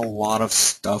 there's a lot of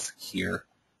stuff here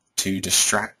to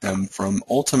distract them from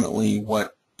ultimately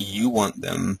what you want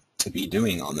them to be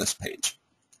doing on this page.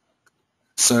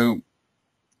 So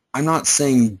I'm not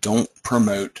saying don't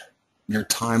promote your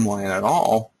timeline at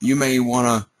all. You may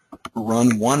want to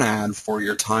run one ad for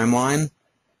your timeline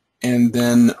and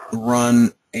then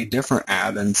run a different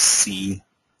ad and see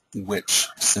which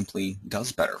simply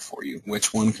does better for you,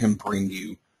 which one can bring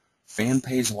you fan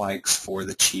page likes for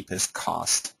the cheapest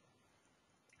cost.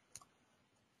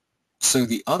 So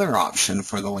the other option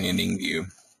for the landing view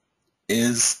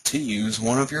is to use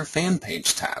one of your fan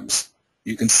page tabs.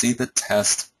 You can see the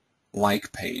test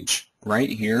like page right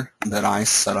here that I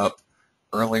set up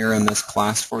earlier in this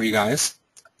class for you guys.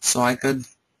 So I could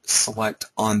select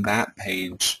on that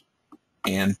page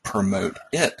and promote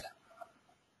it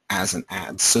as an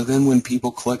ad. So then when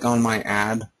people click on my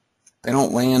ad, they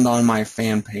don't land on my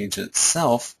fan page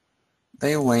itself,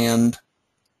 they land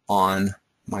on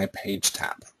my page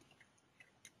tab.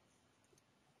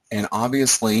 And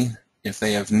obviously, if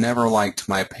they have never liked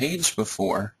my page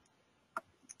before,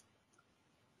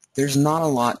 there's not a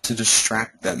lot to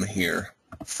distract them here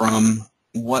from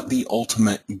what the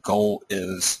ultimate goal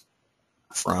is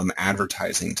from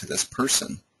advertising to this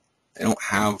person. They don't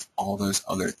have all those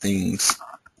other things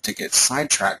to get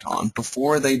sidetracked on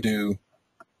before they do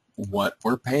what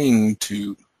we're paying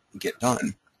to get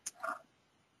done.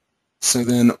 So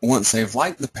then once they've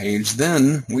liked the page,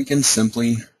 then we can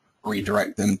simply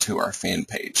redirect them to our fan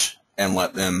page and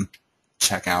let them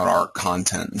check out our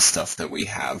content and stuff that we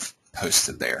have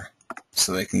posted there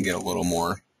so they can get a little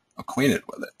more acquainted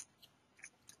with it.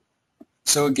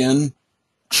 So again,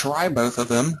 try both of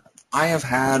them. I have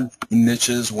had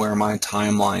niches where my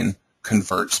timeline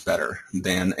converts better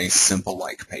than a simple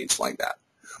like page like that.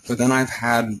 But then I've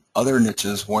had other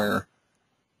niches where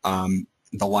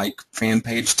the like fan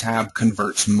page tab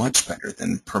converts much better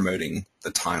than promoting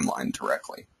the timeline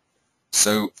directly.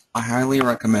 So I highly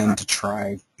recommend to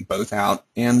try both out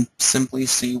and simply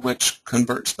see which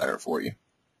converts better for you.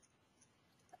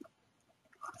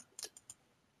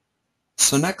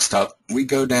 So next up, we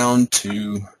go down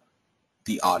to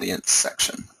the audience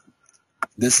section.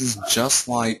 This is just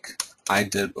like I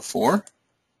did before.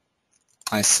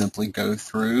 I simply go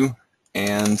through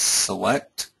and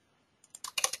select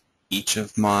each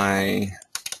of my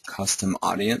custom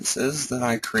audiences that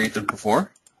I created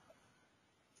before.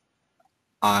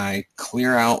 I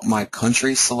clear out my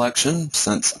country selection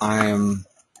since I am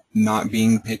not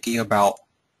being picky about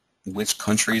which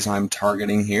countries I'm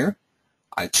targeting here.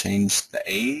 I change the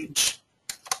age,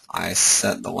 I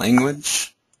set the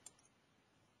language,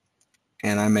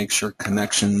 and I make sure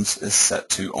connections is set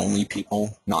to only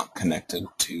people not connected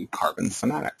to Carbon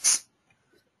Fanatics.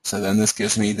 So then this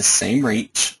gives me the same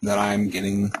reach that I'm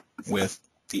getting with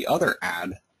the other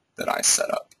ad that I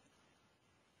set up.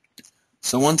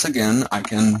 So once again, I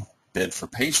can bid for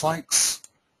page likes,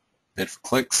 bid for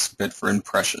clicks, bid for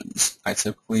impressions. I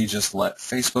typically just let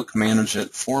Facebook manage it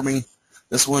for me.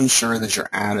 This will ensure that your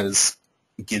ad is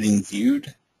getting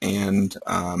viewed and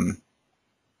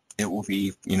it will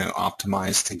be,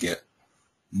 optimized to get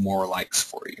more likes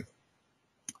for you.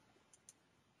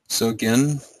 So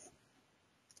again,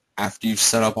 after you've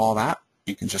set up all that,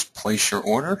 you can just place your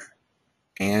order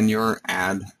and your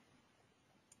ad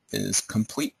is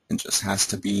complete. It just has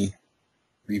to be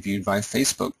reviewed by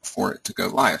Facebook for it to go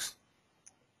live.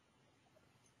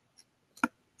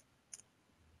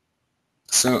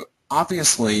 So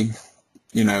obviously,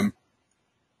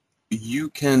 you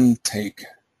can take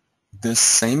this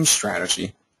same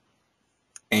strategy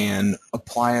and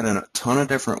apply it in a ton of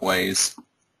different ways,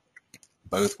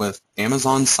 both with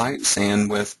Amazon sites and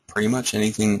with pretty much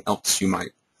anything else you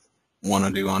might want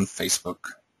to do on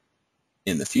Facebook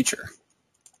in the future.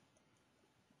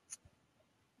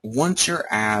 Once your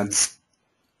ads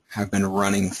have been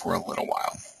running for a little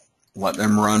while, let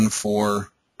them run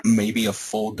for maybe a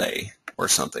full day or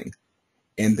something,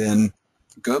 and then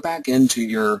go back into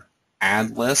your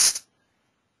ad list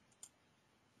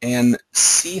and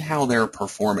see how they're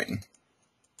performing.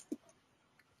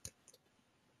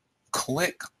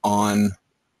 Click on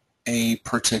a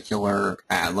particular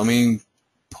ad. Let me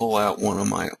pull out one of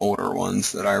my older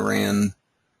ones that I ran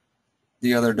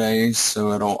the other day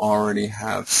so it'll already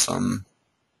have some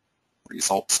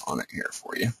results on it here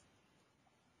for you.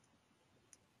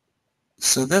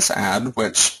 So this ad,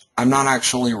 which I'm not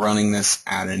actually running this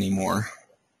ad anymore,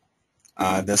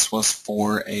 this was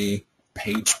for a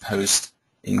page post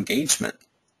engagement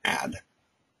ad.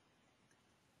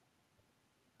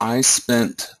 I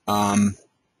spent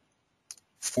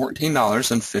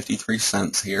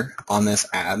 $14.53 here on this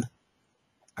ad.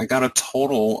 I got a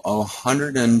total of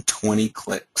 120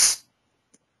 clicks,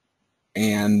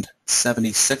 and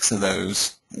 76 of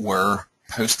those were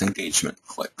post engagement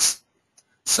clicks.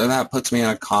 So that puts me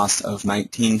at a cost of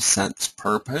 19 cents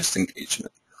per post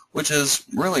engagement, which is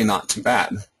really not too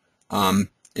bad.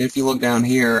 If you look down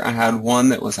here, I had one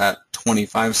that was at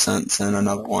 25 cents and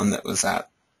another one that was at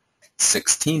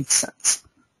 16 cents.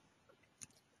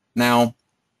 Now,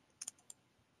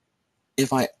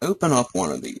 if I open up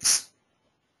one of these,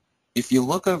 if you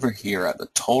look over here at the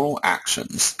total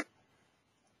actions,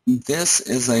 this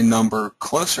is a number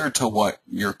closer to what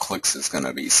your clicks is going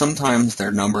to be. Sometimes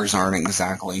their numbers aren't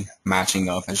exactly matching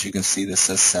up. As you can see, this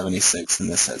says 76 and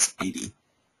this says 80.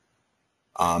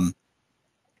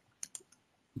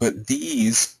 But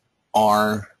these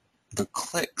are the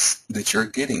clicks that you're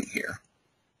getting here.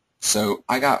 So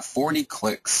I got 40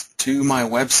 clicks to my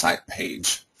website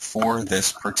page for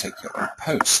this particular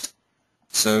post.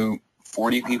 So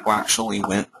 40 people actually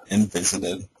went and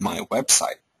visited my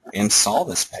website and saw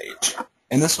this page.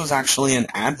 And this was actually an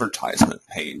advertisement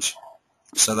page.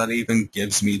 So that even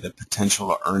gives me the potential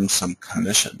to earn some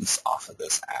commissions off of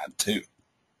this ad too.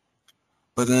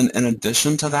 But then in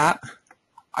addition to that,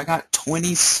 I got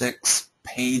 26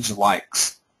 page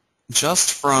likes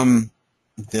just from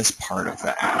this part of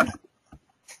the ad.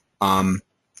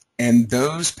 And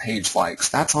those page likes,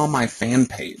 that's on my fan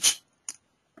page.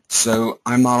 So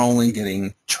I'm not only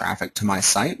getting traffic to my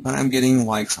site, but I'm getting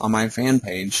likes on my fan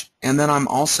page. And then I'm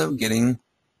also getting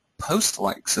post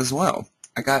likes as well.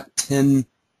 I got 10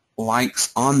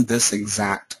 likes on this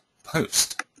exact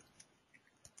post.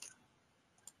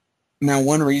 Now,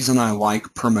 one reason I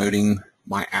like promoting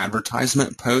my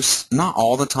advertisement posts, not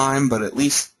all the time, but at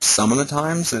least some of the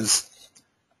times, is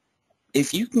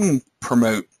if you can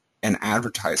promote an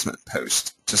advertisement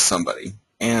post to somebody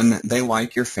and they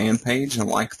like your fan page and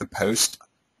like the post,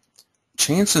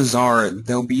 chances are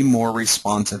they'll be more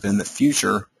responsive in the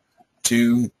future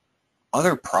to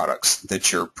other products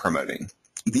that you're promoting.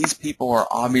 These people are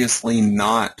obviously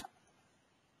not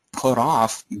put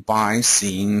off by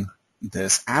seeing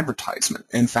this advertisement.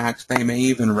 In fact, they may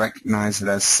even recognize it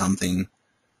as something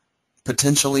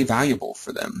potentially valuable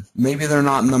for them. Maybe they're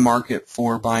not in the market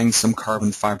for buying some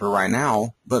carbon fiber right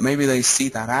now, but maybe they see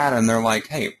that ad and they're like,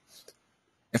 hey,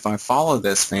 if I follow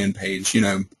this fan page,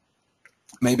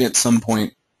 maybe at some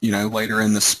point, later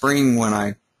in the spring when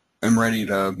I am ready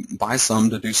to buy some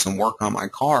to do some work on my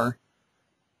car,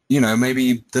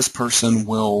 maybe this person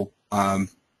will,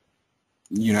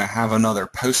 have another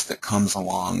post that comes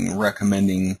along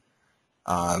recommending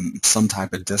some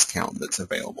type of discount that's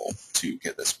available to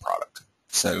get this product.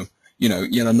 So,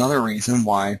 yet another reason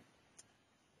why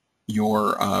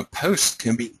your post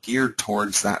can be geared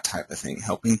towards that type of thing,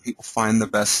 helping people find the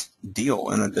best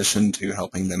deal in addition to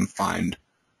helping them find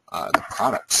the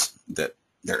products that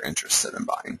they're interested in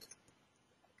buying.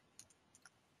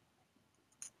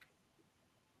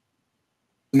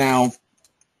 Now,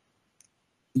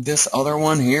 this other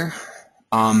one here,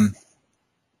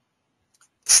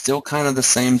 still kind of the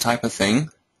same type of thing.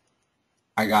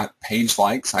 I got page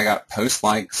likes, I got post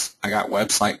likes, I got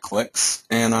website clicks,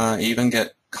 and I even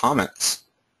get comments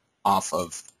off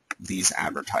of these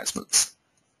advertisements.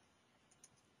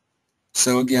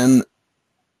 So again,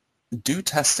 do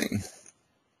testing.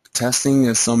 Testing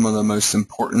is some of the most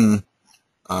important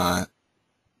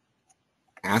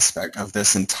aspect of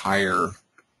this entire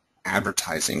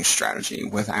advertising strategy.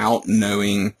 Without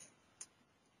knowing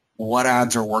what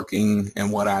ads are working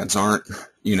and what ads aren't,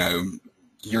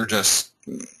 you're just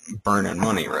burning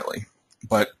money, really.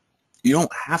 But you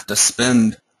don't have to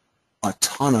spend a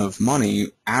ton of money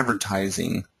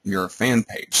advertising your fan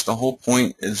page. The whole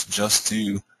point is just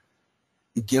to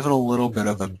give it a little bit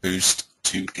of a boost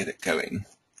to get it going.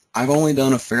 I've only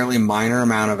done a fairly minor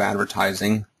amount of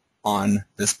advertising on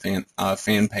this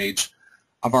fan page.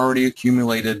 I've already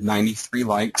accumulated 93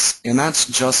 likes, and that's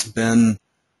just been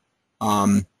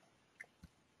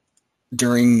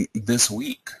during this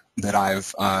week that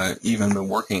I've even been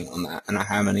working on that, and I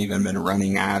haven't even been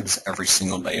running ads every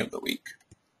single day of the week.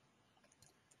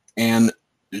 And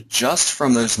just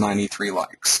from those 93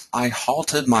 likes, I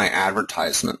halted my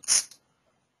advertisements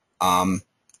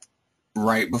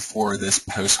right before this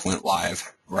post went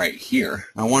live right here.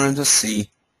 I wanted to see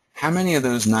how many of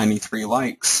those 93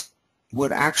 likes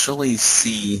would actually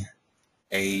see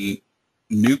a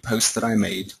new post that I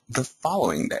made the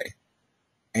following day.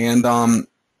 And I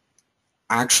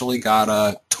actually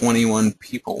got 21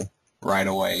 people right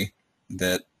away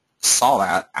that saw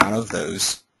that out of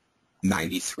those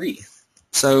 93.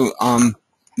 So,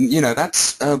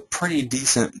 that's a pretty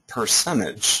decent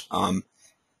percentage.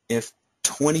 If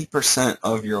 20%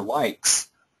 of your likes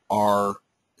are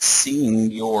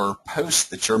seeing your post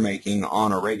that you're making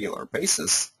on a regular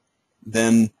basis,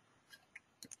 then,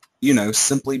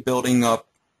 simply building up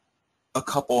a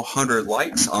couple hundred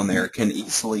likes on there can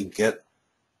easily get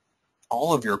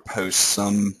all of your posts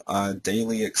some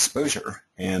daily exposure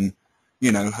and,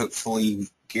 hopefully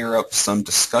gear up some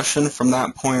discussion from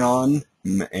that point on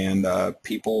and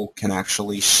people can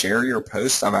actually share your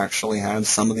posts. I've actually had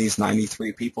some of these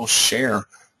 93 people share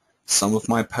some of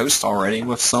my posts already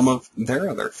with some of their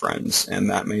other friends, and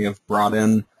that may have brought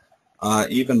in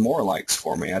even more likes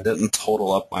for me. I didn't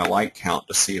total up my like count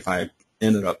to see if I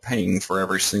ended up paying for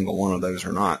every single one of those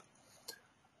or not.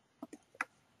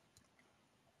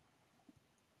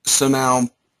 So now,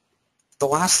 the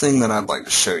last thing that I'd like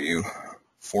to show you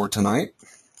for tonight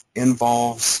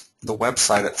involves the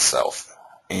website itself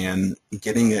and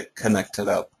getting it connected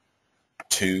up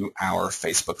to our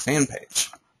Facebook fan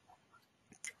page.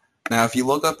 Now, if you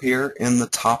look up here in the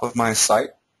top of my site,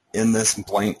 in this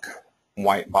blank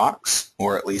white box,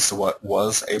 or at least what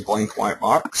was a blank white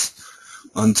box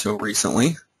until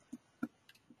recently,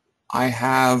 I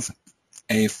have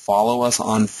a follow us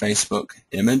on Facebook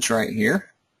image right here.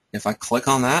 If I click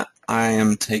on that, I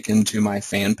am taken to my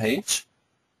fan page,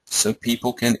 so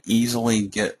people can easily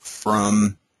get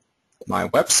from my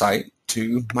website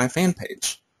to my fan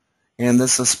page. And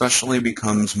this especially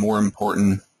becomes more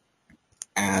important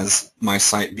as my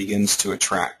site begins to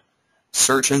attract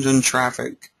search engine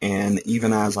traffic, and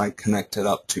even as I connect it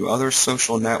up to other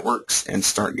social networks and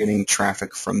start getting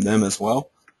traffic from them as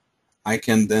well, I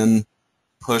can then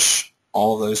push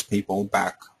all those people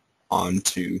back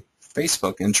onto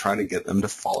Facebook and try to get them to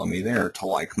follow me there, to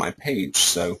like my page,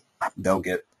 so they'll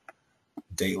get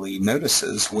daily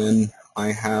notices when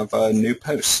I have a new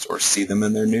post or see them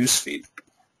in their news feed.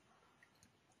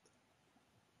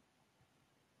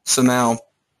 So now,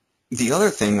 the other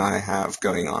thing I have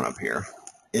going on up here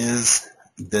is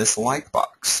this like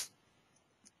box.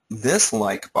 This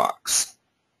like box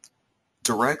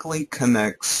directly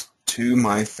connects to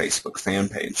my Facebook fan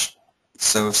page.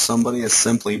 So if somebody is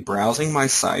simply browsing my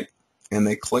site and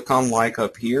they click on like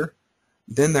up here,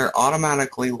 then they're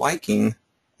automatically liking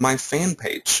my fan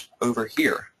page over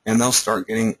here, and they'll start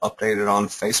getting updated on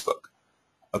Facebook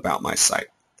about my site.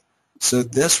 So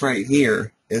this right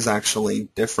here is actually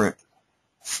different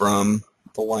from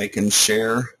the like and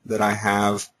share that I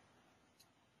have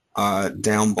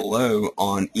down below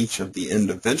on each of the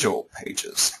individual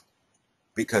pages,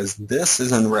 because this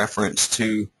is in reference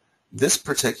to this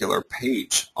particular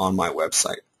page on my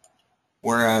website,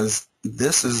 whereas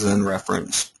this is in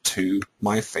reference to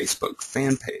my Facebook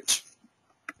fan page.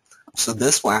 So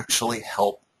this will actually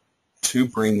help to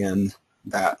bring in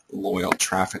that loyal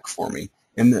traffic for me,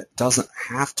 and it doesn't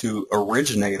have to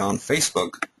originate on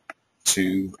Facebook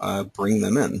to bring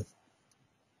them in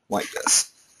like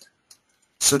this.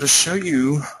 So to show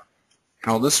you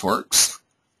how this works,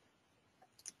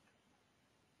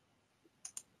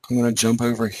 I'm going to jump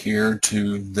over here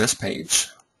to this page.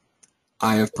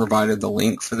 I have provided the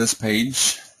link for this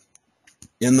page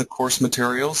in the course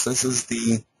materials. This is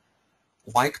the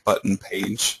like button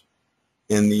page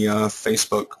in the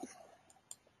Facebook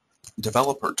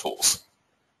developer tools.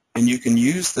 And you can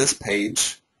use this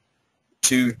page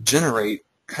to generate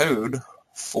code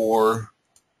for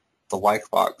the like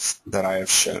box that I have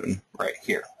shown right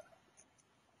here.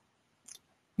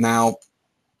 Now,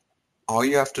 all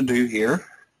you have to do here,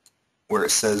 where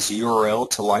it says URL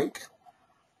to like,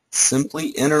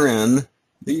 simply enter in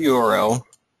the URL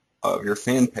of your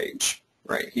fan page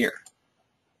right here.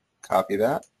 Copy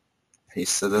that,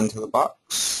 paste it into the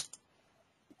box.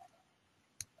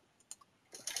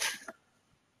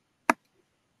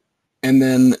 And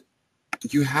then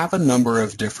you have a number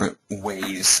of different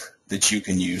ways that you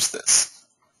can use this.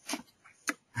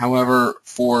 However,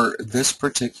 for this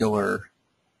particular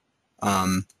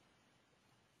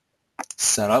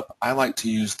setup, I like to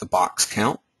use the box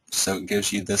count, so it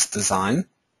gives you this design.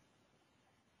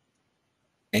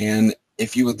 And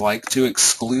if you would like to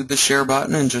exclude the share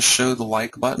button and just show the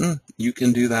like button, you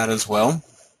can do that as well.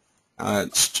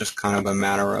 It's just kind of a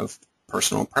matter of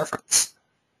personal preference.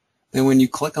 Then when you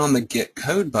click on the Get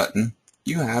Code button,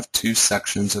 you have two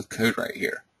sections of code right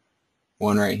here.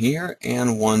 One right here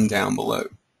and one down below.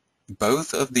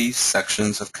 Both of these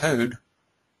sections of code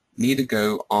need to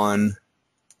go on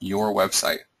your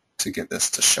website to get this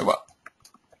to show up.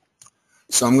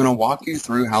 So I'm going to walk you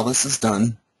through how this is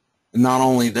done. Not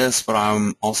only this, but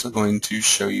I'm also going to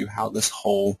show you how this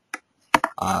whole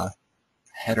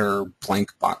header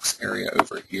blank box area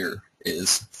over here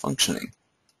is functioning.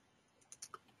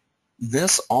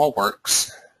 This all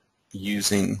works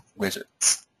using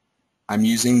widgets. I'm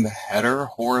using the header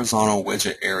horizontal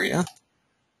widget area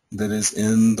that is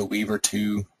in the Weaver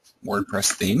 2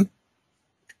 WordPress theme.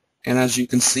 And as you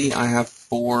can see, I have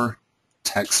 4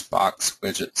 text box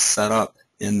widgets set up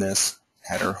in this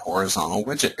header horizontal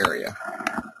widget area.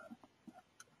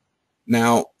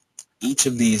 Now, each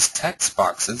of these text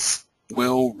boxes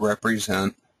will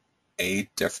represent a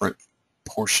different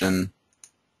portion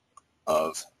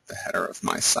of the header of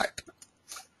my site.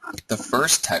 The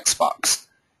first text box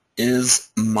is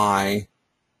my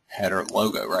header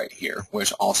logo right here,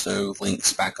 which also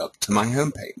links back up to my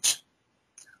home page.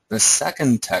 The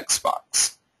second text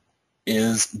box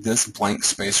is this blank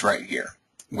space right here,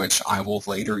 which I will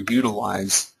later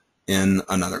utilize in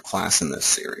another class in this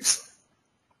series.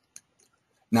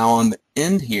 Now on the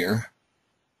end here,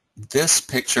 this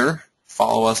picture,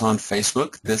 follow us on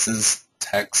Facebook, this is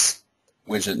text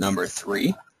widget number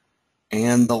 3,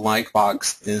 and the like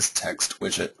box is text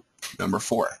widget number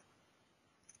 4.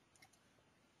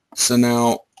 So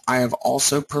now I have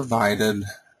also provided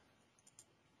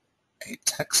a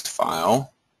text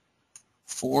file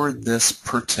for this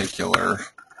particular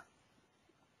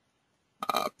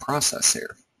process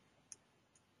here.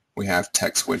 We have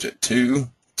text widget 2,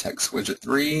 text widget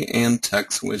 3, and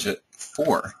text widget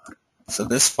 4. So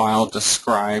this file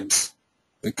describes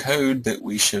the code that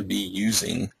we should be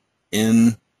using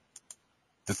in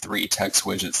the 3 text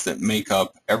widgets that make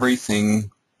up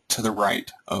everything to the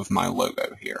right of my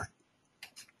logo here.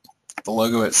 The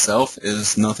logo itself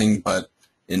is nothing but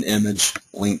an image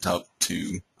linked up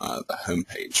to the home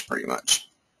page pretty much.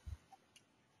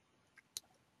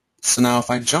 So now if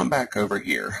I jump back over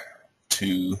here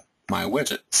to my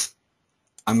widgets,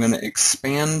 I'm going to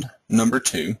expand number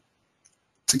 2.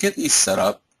 To get these set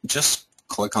up, just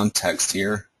click on text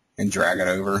here and drag it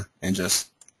over and just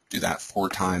do that 4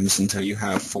 times until you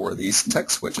have 4 of these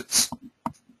text widgets.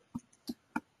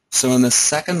 So in the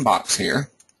second box here,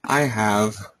 I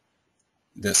have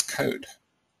this code,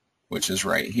 which is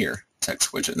right here,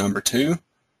 text widget number 2.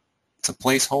 It's a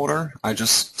placeholder. I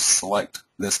just select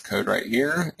this code right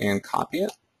here and copy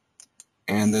it,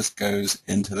 and this goes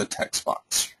into the text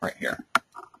box right here,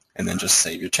 and then just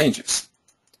save your changes.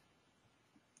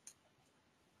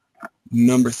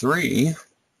 Number 3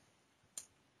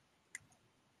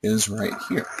 is right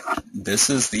here. This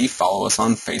is the follow us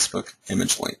on Facebook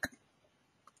image link.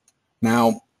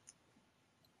 Now,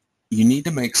 you need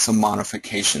to make some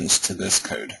modifications to this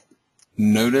code.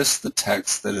 Notice the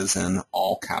text that is in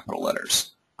all capital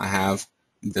letters. I have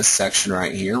this section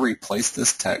right here. Replace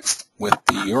this text with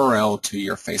the URL to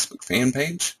your Facebook fan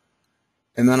page.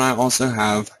 And then I also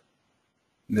have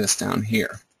this down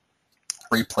here.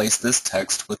 Replace this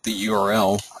text with the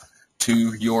URL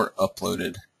to your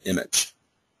uploaded image.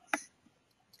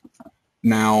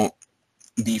 Now,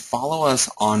 the follow us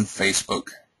on Facebook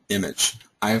image.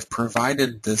 I have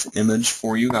provided this image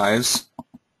for you guys,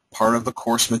 part of the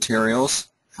course materials.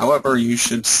 However, you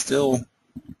should still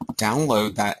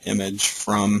download that image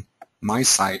from my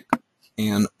site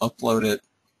and upload it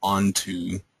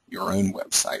onto your own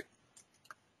website.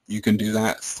 You can do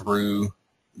that through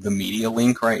the media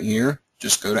link right here.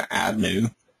 Just go to Add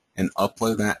New and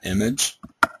upload that image.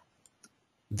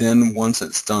 Then once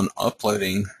it's done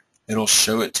uploading, it'll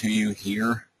show it to you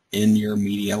here in your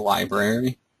media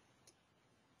library.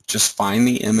 Just find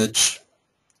the image,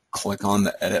 click on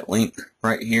the edit link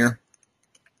right here,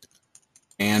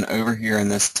 and over here in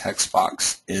this text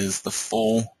box is the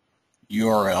full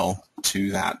URL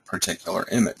to that particular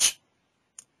image.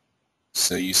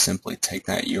 So you simply take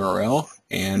that URL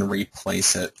and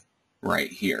replace it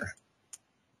right here.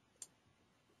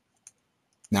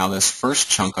 Now this first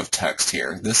chunk of text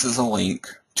here, this is a link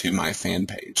to my fan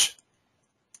page.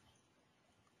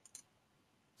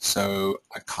 So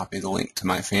I copy the link to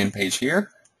my fan page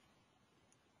here.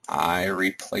 I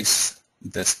replace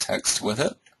this text with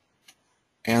it,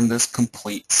 and this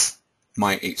completes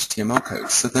my HTML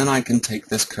code. So then I can take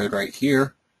this code right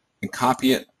here and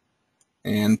copy it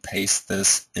and paste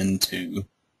this into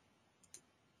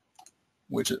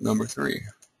widget number 3.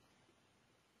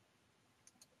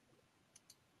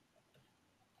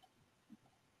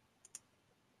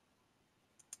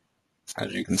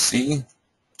 As you can see,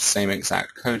 same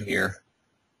exact code here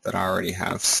that I already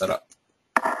have set up.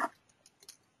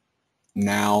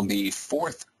 Now the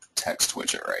fourth text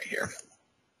widget right here.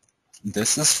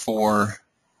 This is for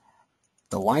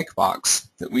the like box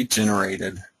that we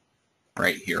generated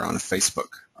right here on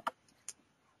Facebook.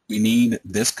 We need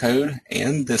this code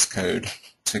and this code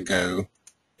to go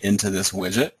into this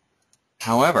widget.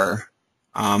 However,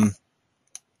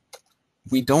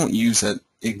 we don't use it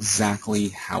exactly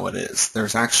how it is.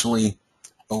 There's actually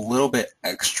a little bit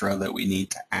extra that we need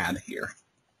to add here.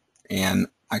 And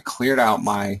I cleared out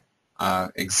my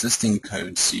existing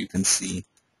code so you can see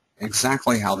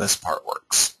exactly how this part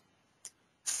works.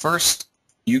 First,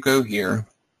 you go here.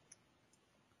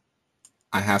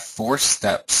 I have 4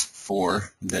 steps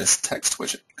for this text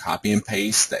widget. Copy and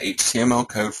paste the HTML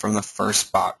code from the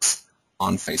first box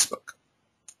on Facebook.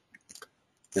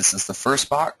 This is the first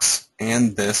box,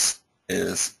 and this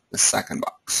is the second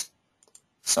box.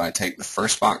 So I take the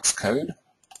first box code,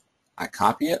 I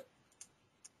copy it,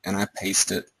 and I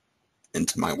paste it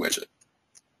into my widget.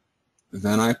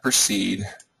 Then I proceed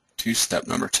to step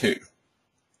number 2.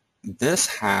 This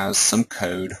has some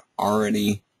code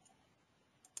already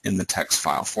in the text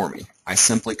file for me. I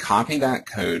simply copy that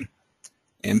code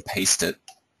and paste it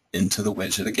into the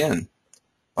widget again.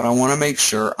 But I want to make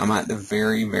sure I'm at the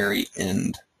very, very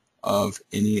end of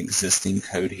any existing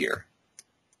code here.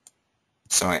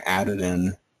 So I add it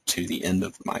in to the end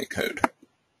of my code.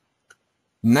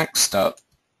 Next up,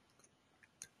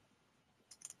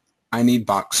 I need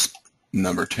box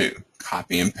number 2.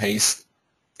 Copy and paste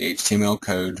the HTML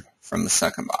code from the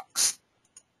second box.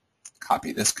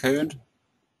 Copy this code,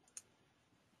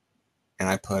 and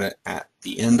I put it at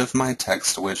the end of my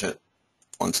text widget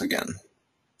once again.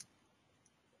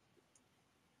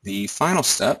 The final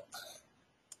step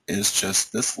is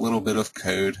just this little bit of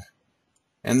code,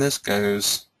 and this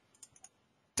goes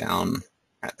down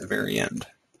at the very end.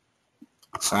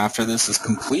 So after this is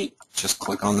complete, just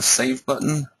click on the Save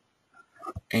button,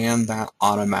 and that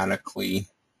automatically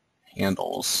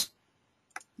handles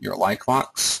your like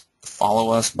box, the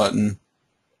Follow Us button,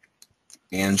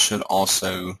 and should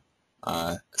also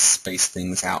space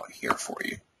things out here for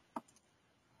you.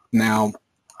 Now,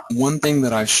 one thing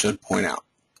that I should point out,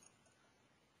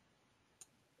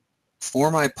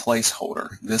 for my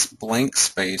placeholder, this blank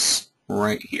space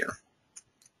right here,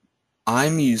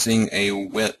 I'm using a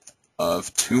width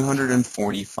of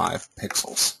 245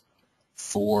 pixels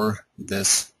for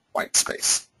this white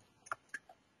space.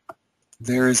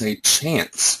 There is a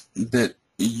chance that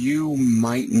you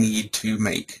might need to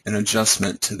make an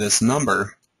adjustment to this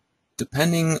number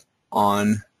depending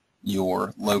on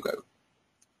your logo.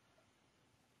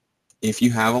 If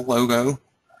you have a logo,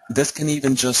 this can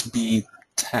even just be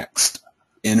text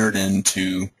entered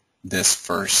into this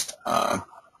first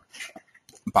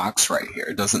box right here.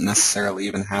 It doesn't necessarily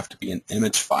even have to be an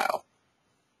image file.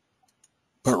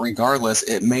 But regardless,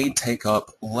 it may take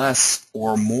up less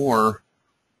or more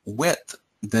width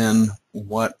than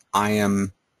what I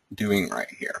am doing right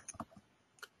here.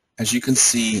 As you can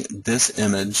see, this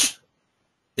image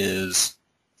is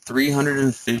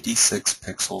 356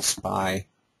 pixels by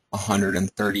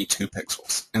 132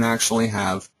 pixels, and actually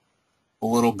have a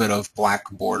little bit of black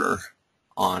border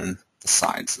on the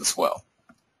sides as well.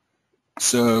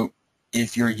 So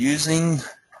if you're using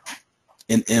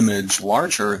an image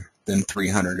larger than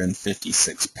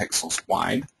 356 pixels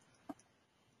wide,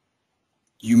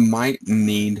 you might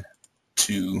need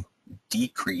to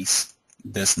decrease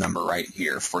this number right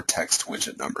here for text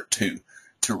widget number 2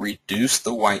 to reduce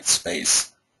the white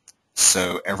space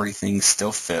so everything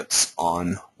still fits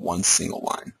on one single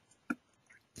line.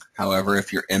 However,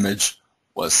 if your image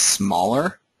was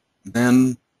smaller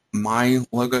than my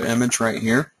logo image right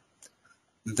here,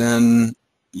 then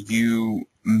you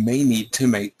may need to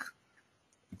make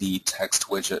the text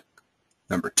widget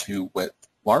number 2 width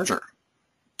larger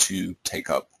to take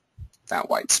up that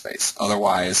white space.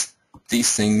 Otherwise,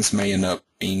 these things may end up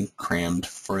being crammed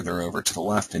further over to the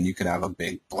left, and you could have a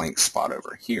big blank spot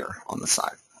over here on the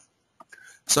side.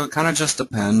 So it kind of just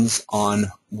depends on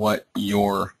what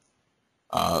your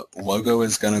logo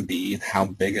is going to be, how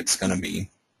big it's going to be.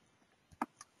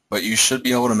 But you should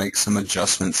be able to make some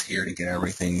adjustments here to get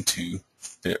everything to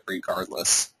fit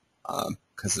regardless,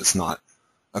 because it's not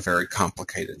a very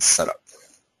complicated setup.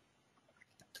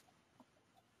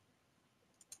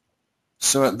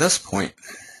 So at this point,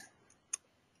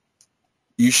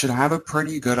 you should have a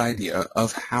pretty good idea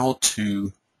of how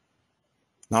to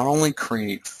not only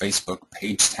create Facebook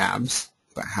page tabs,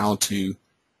 but how to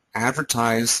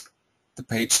advertise the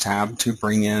page tab to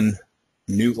bring in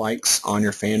new likes on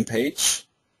your fan page,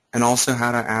 and also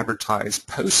how to advertise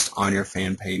posts on your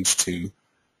fan page to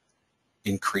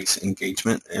increase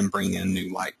engagement and bring in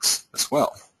new likes as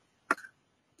well.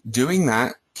 Doing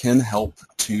that can help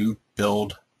to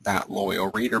build that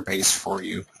loyal reader base for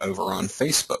you over on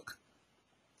Facebook.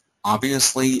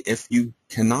 Obviously, if you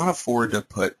cannot afford to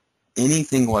put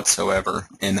anything whatsoever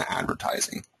in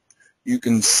advertising, you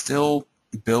can still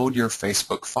build your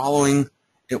Facebook following.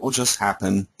 It will just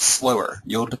happen slower.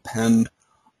 You'll depend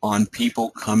on people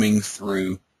coming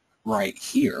through right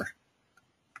here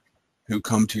who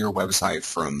come to your website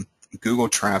from Google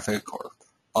traffic or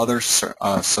other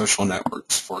social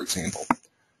networks, for example,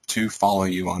 to follow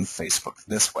you on Facebook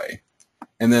this way.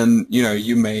 And then,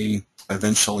 you may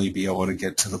eventually be able to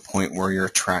get to the point where you're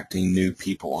attracting new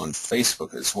people on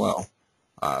Facebook as well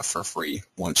for free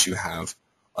once you have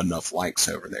enough likes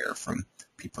over there from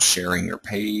people sharing your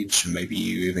page. Maybe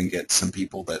you even get some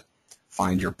people that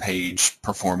find your page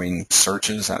performing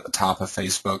searches at the top of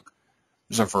Facebook.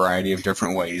 There's a variety of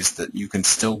different ways that you can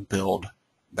still build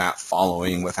that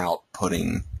following without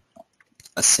putting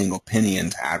a single penny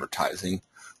into advertising,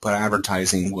 but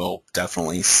advertising will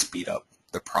definitely speed up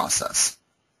the process.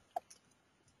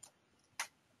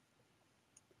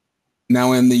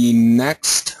 Now in the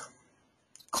next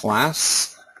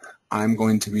class, I'm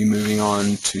going to be moving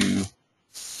on to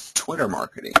Twitter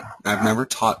marketing. I've never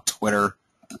taught Twitter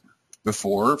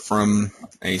before from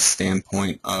a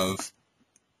standpoint of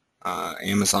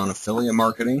Amazon affiliate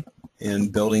marketing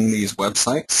and building these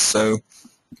websites. So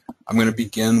I'm going to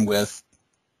begin with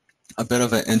a bit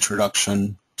of an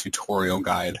introduction tutorial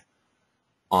guide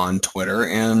on Twitter,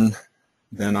 and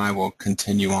then I will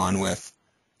continue on with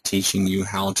teaching you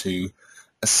how to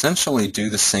essentially do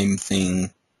the same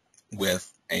thing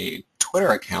with a Twitter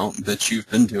account that you've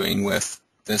been doing with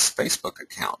this Facebook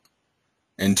account,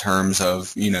 in terms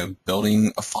of,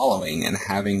 building a following and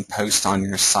having posts on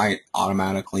your site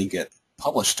automatically get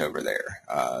published over there.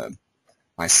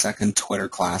 My second Twitter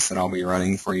class that I'll be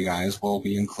running for you guys will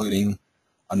be including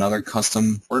another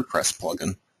custom WordPress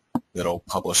plugin that'll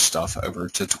publish stuff over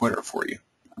to Twitter for you.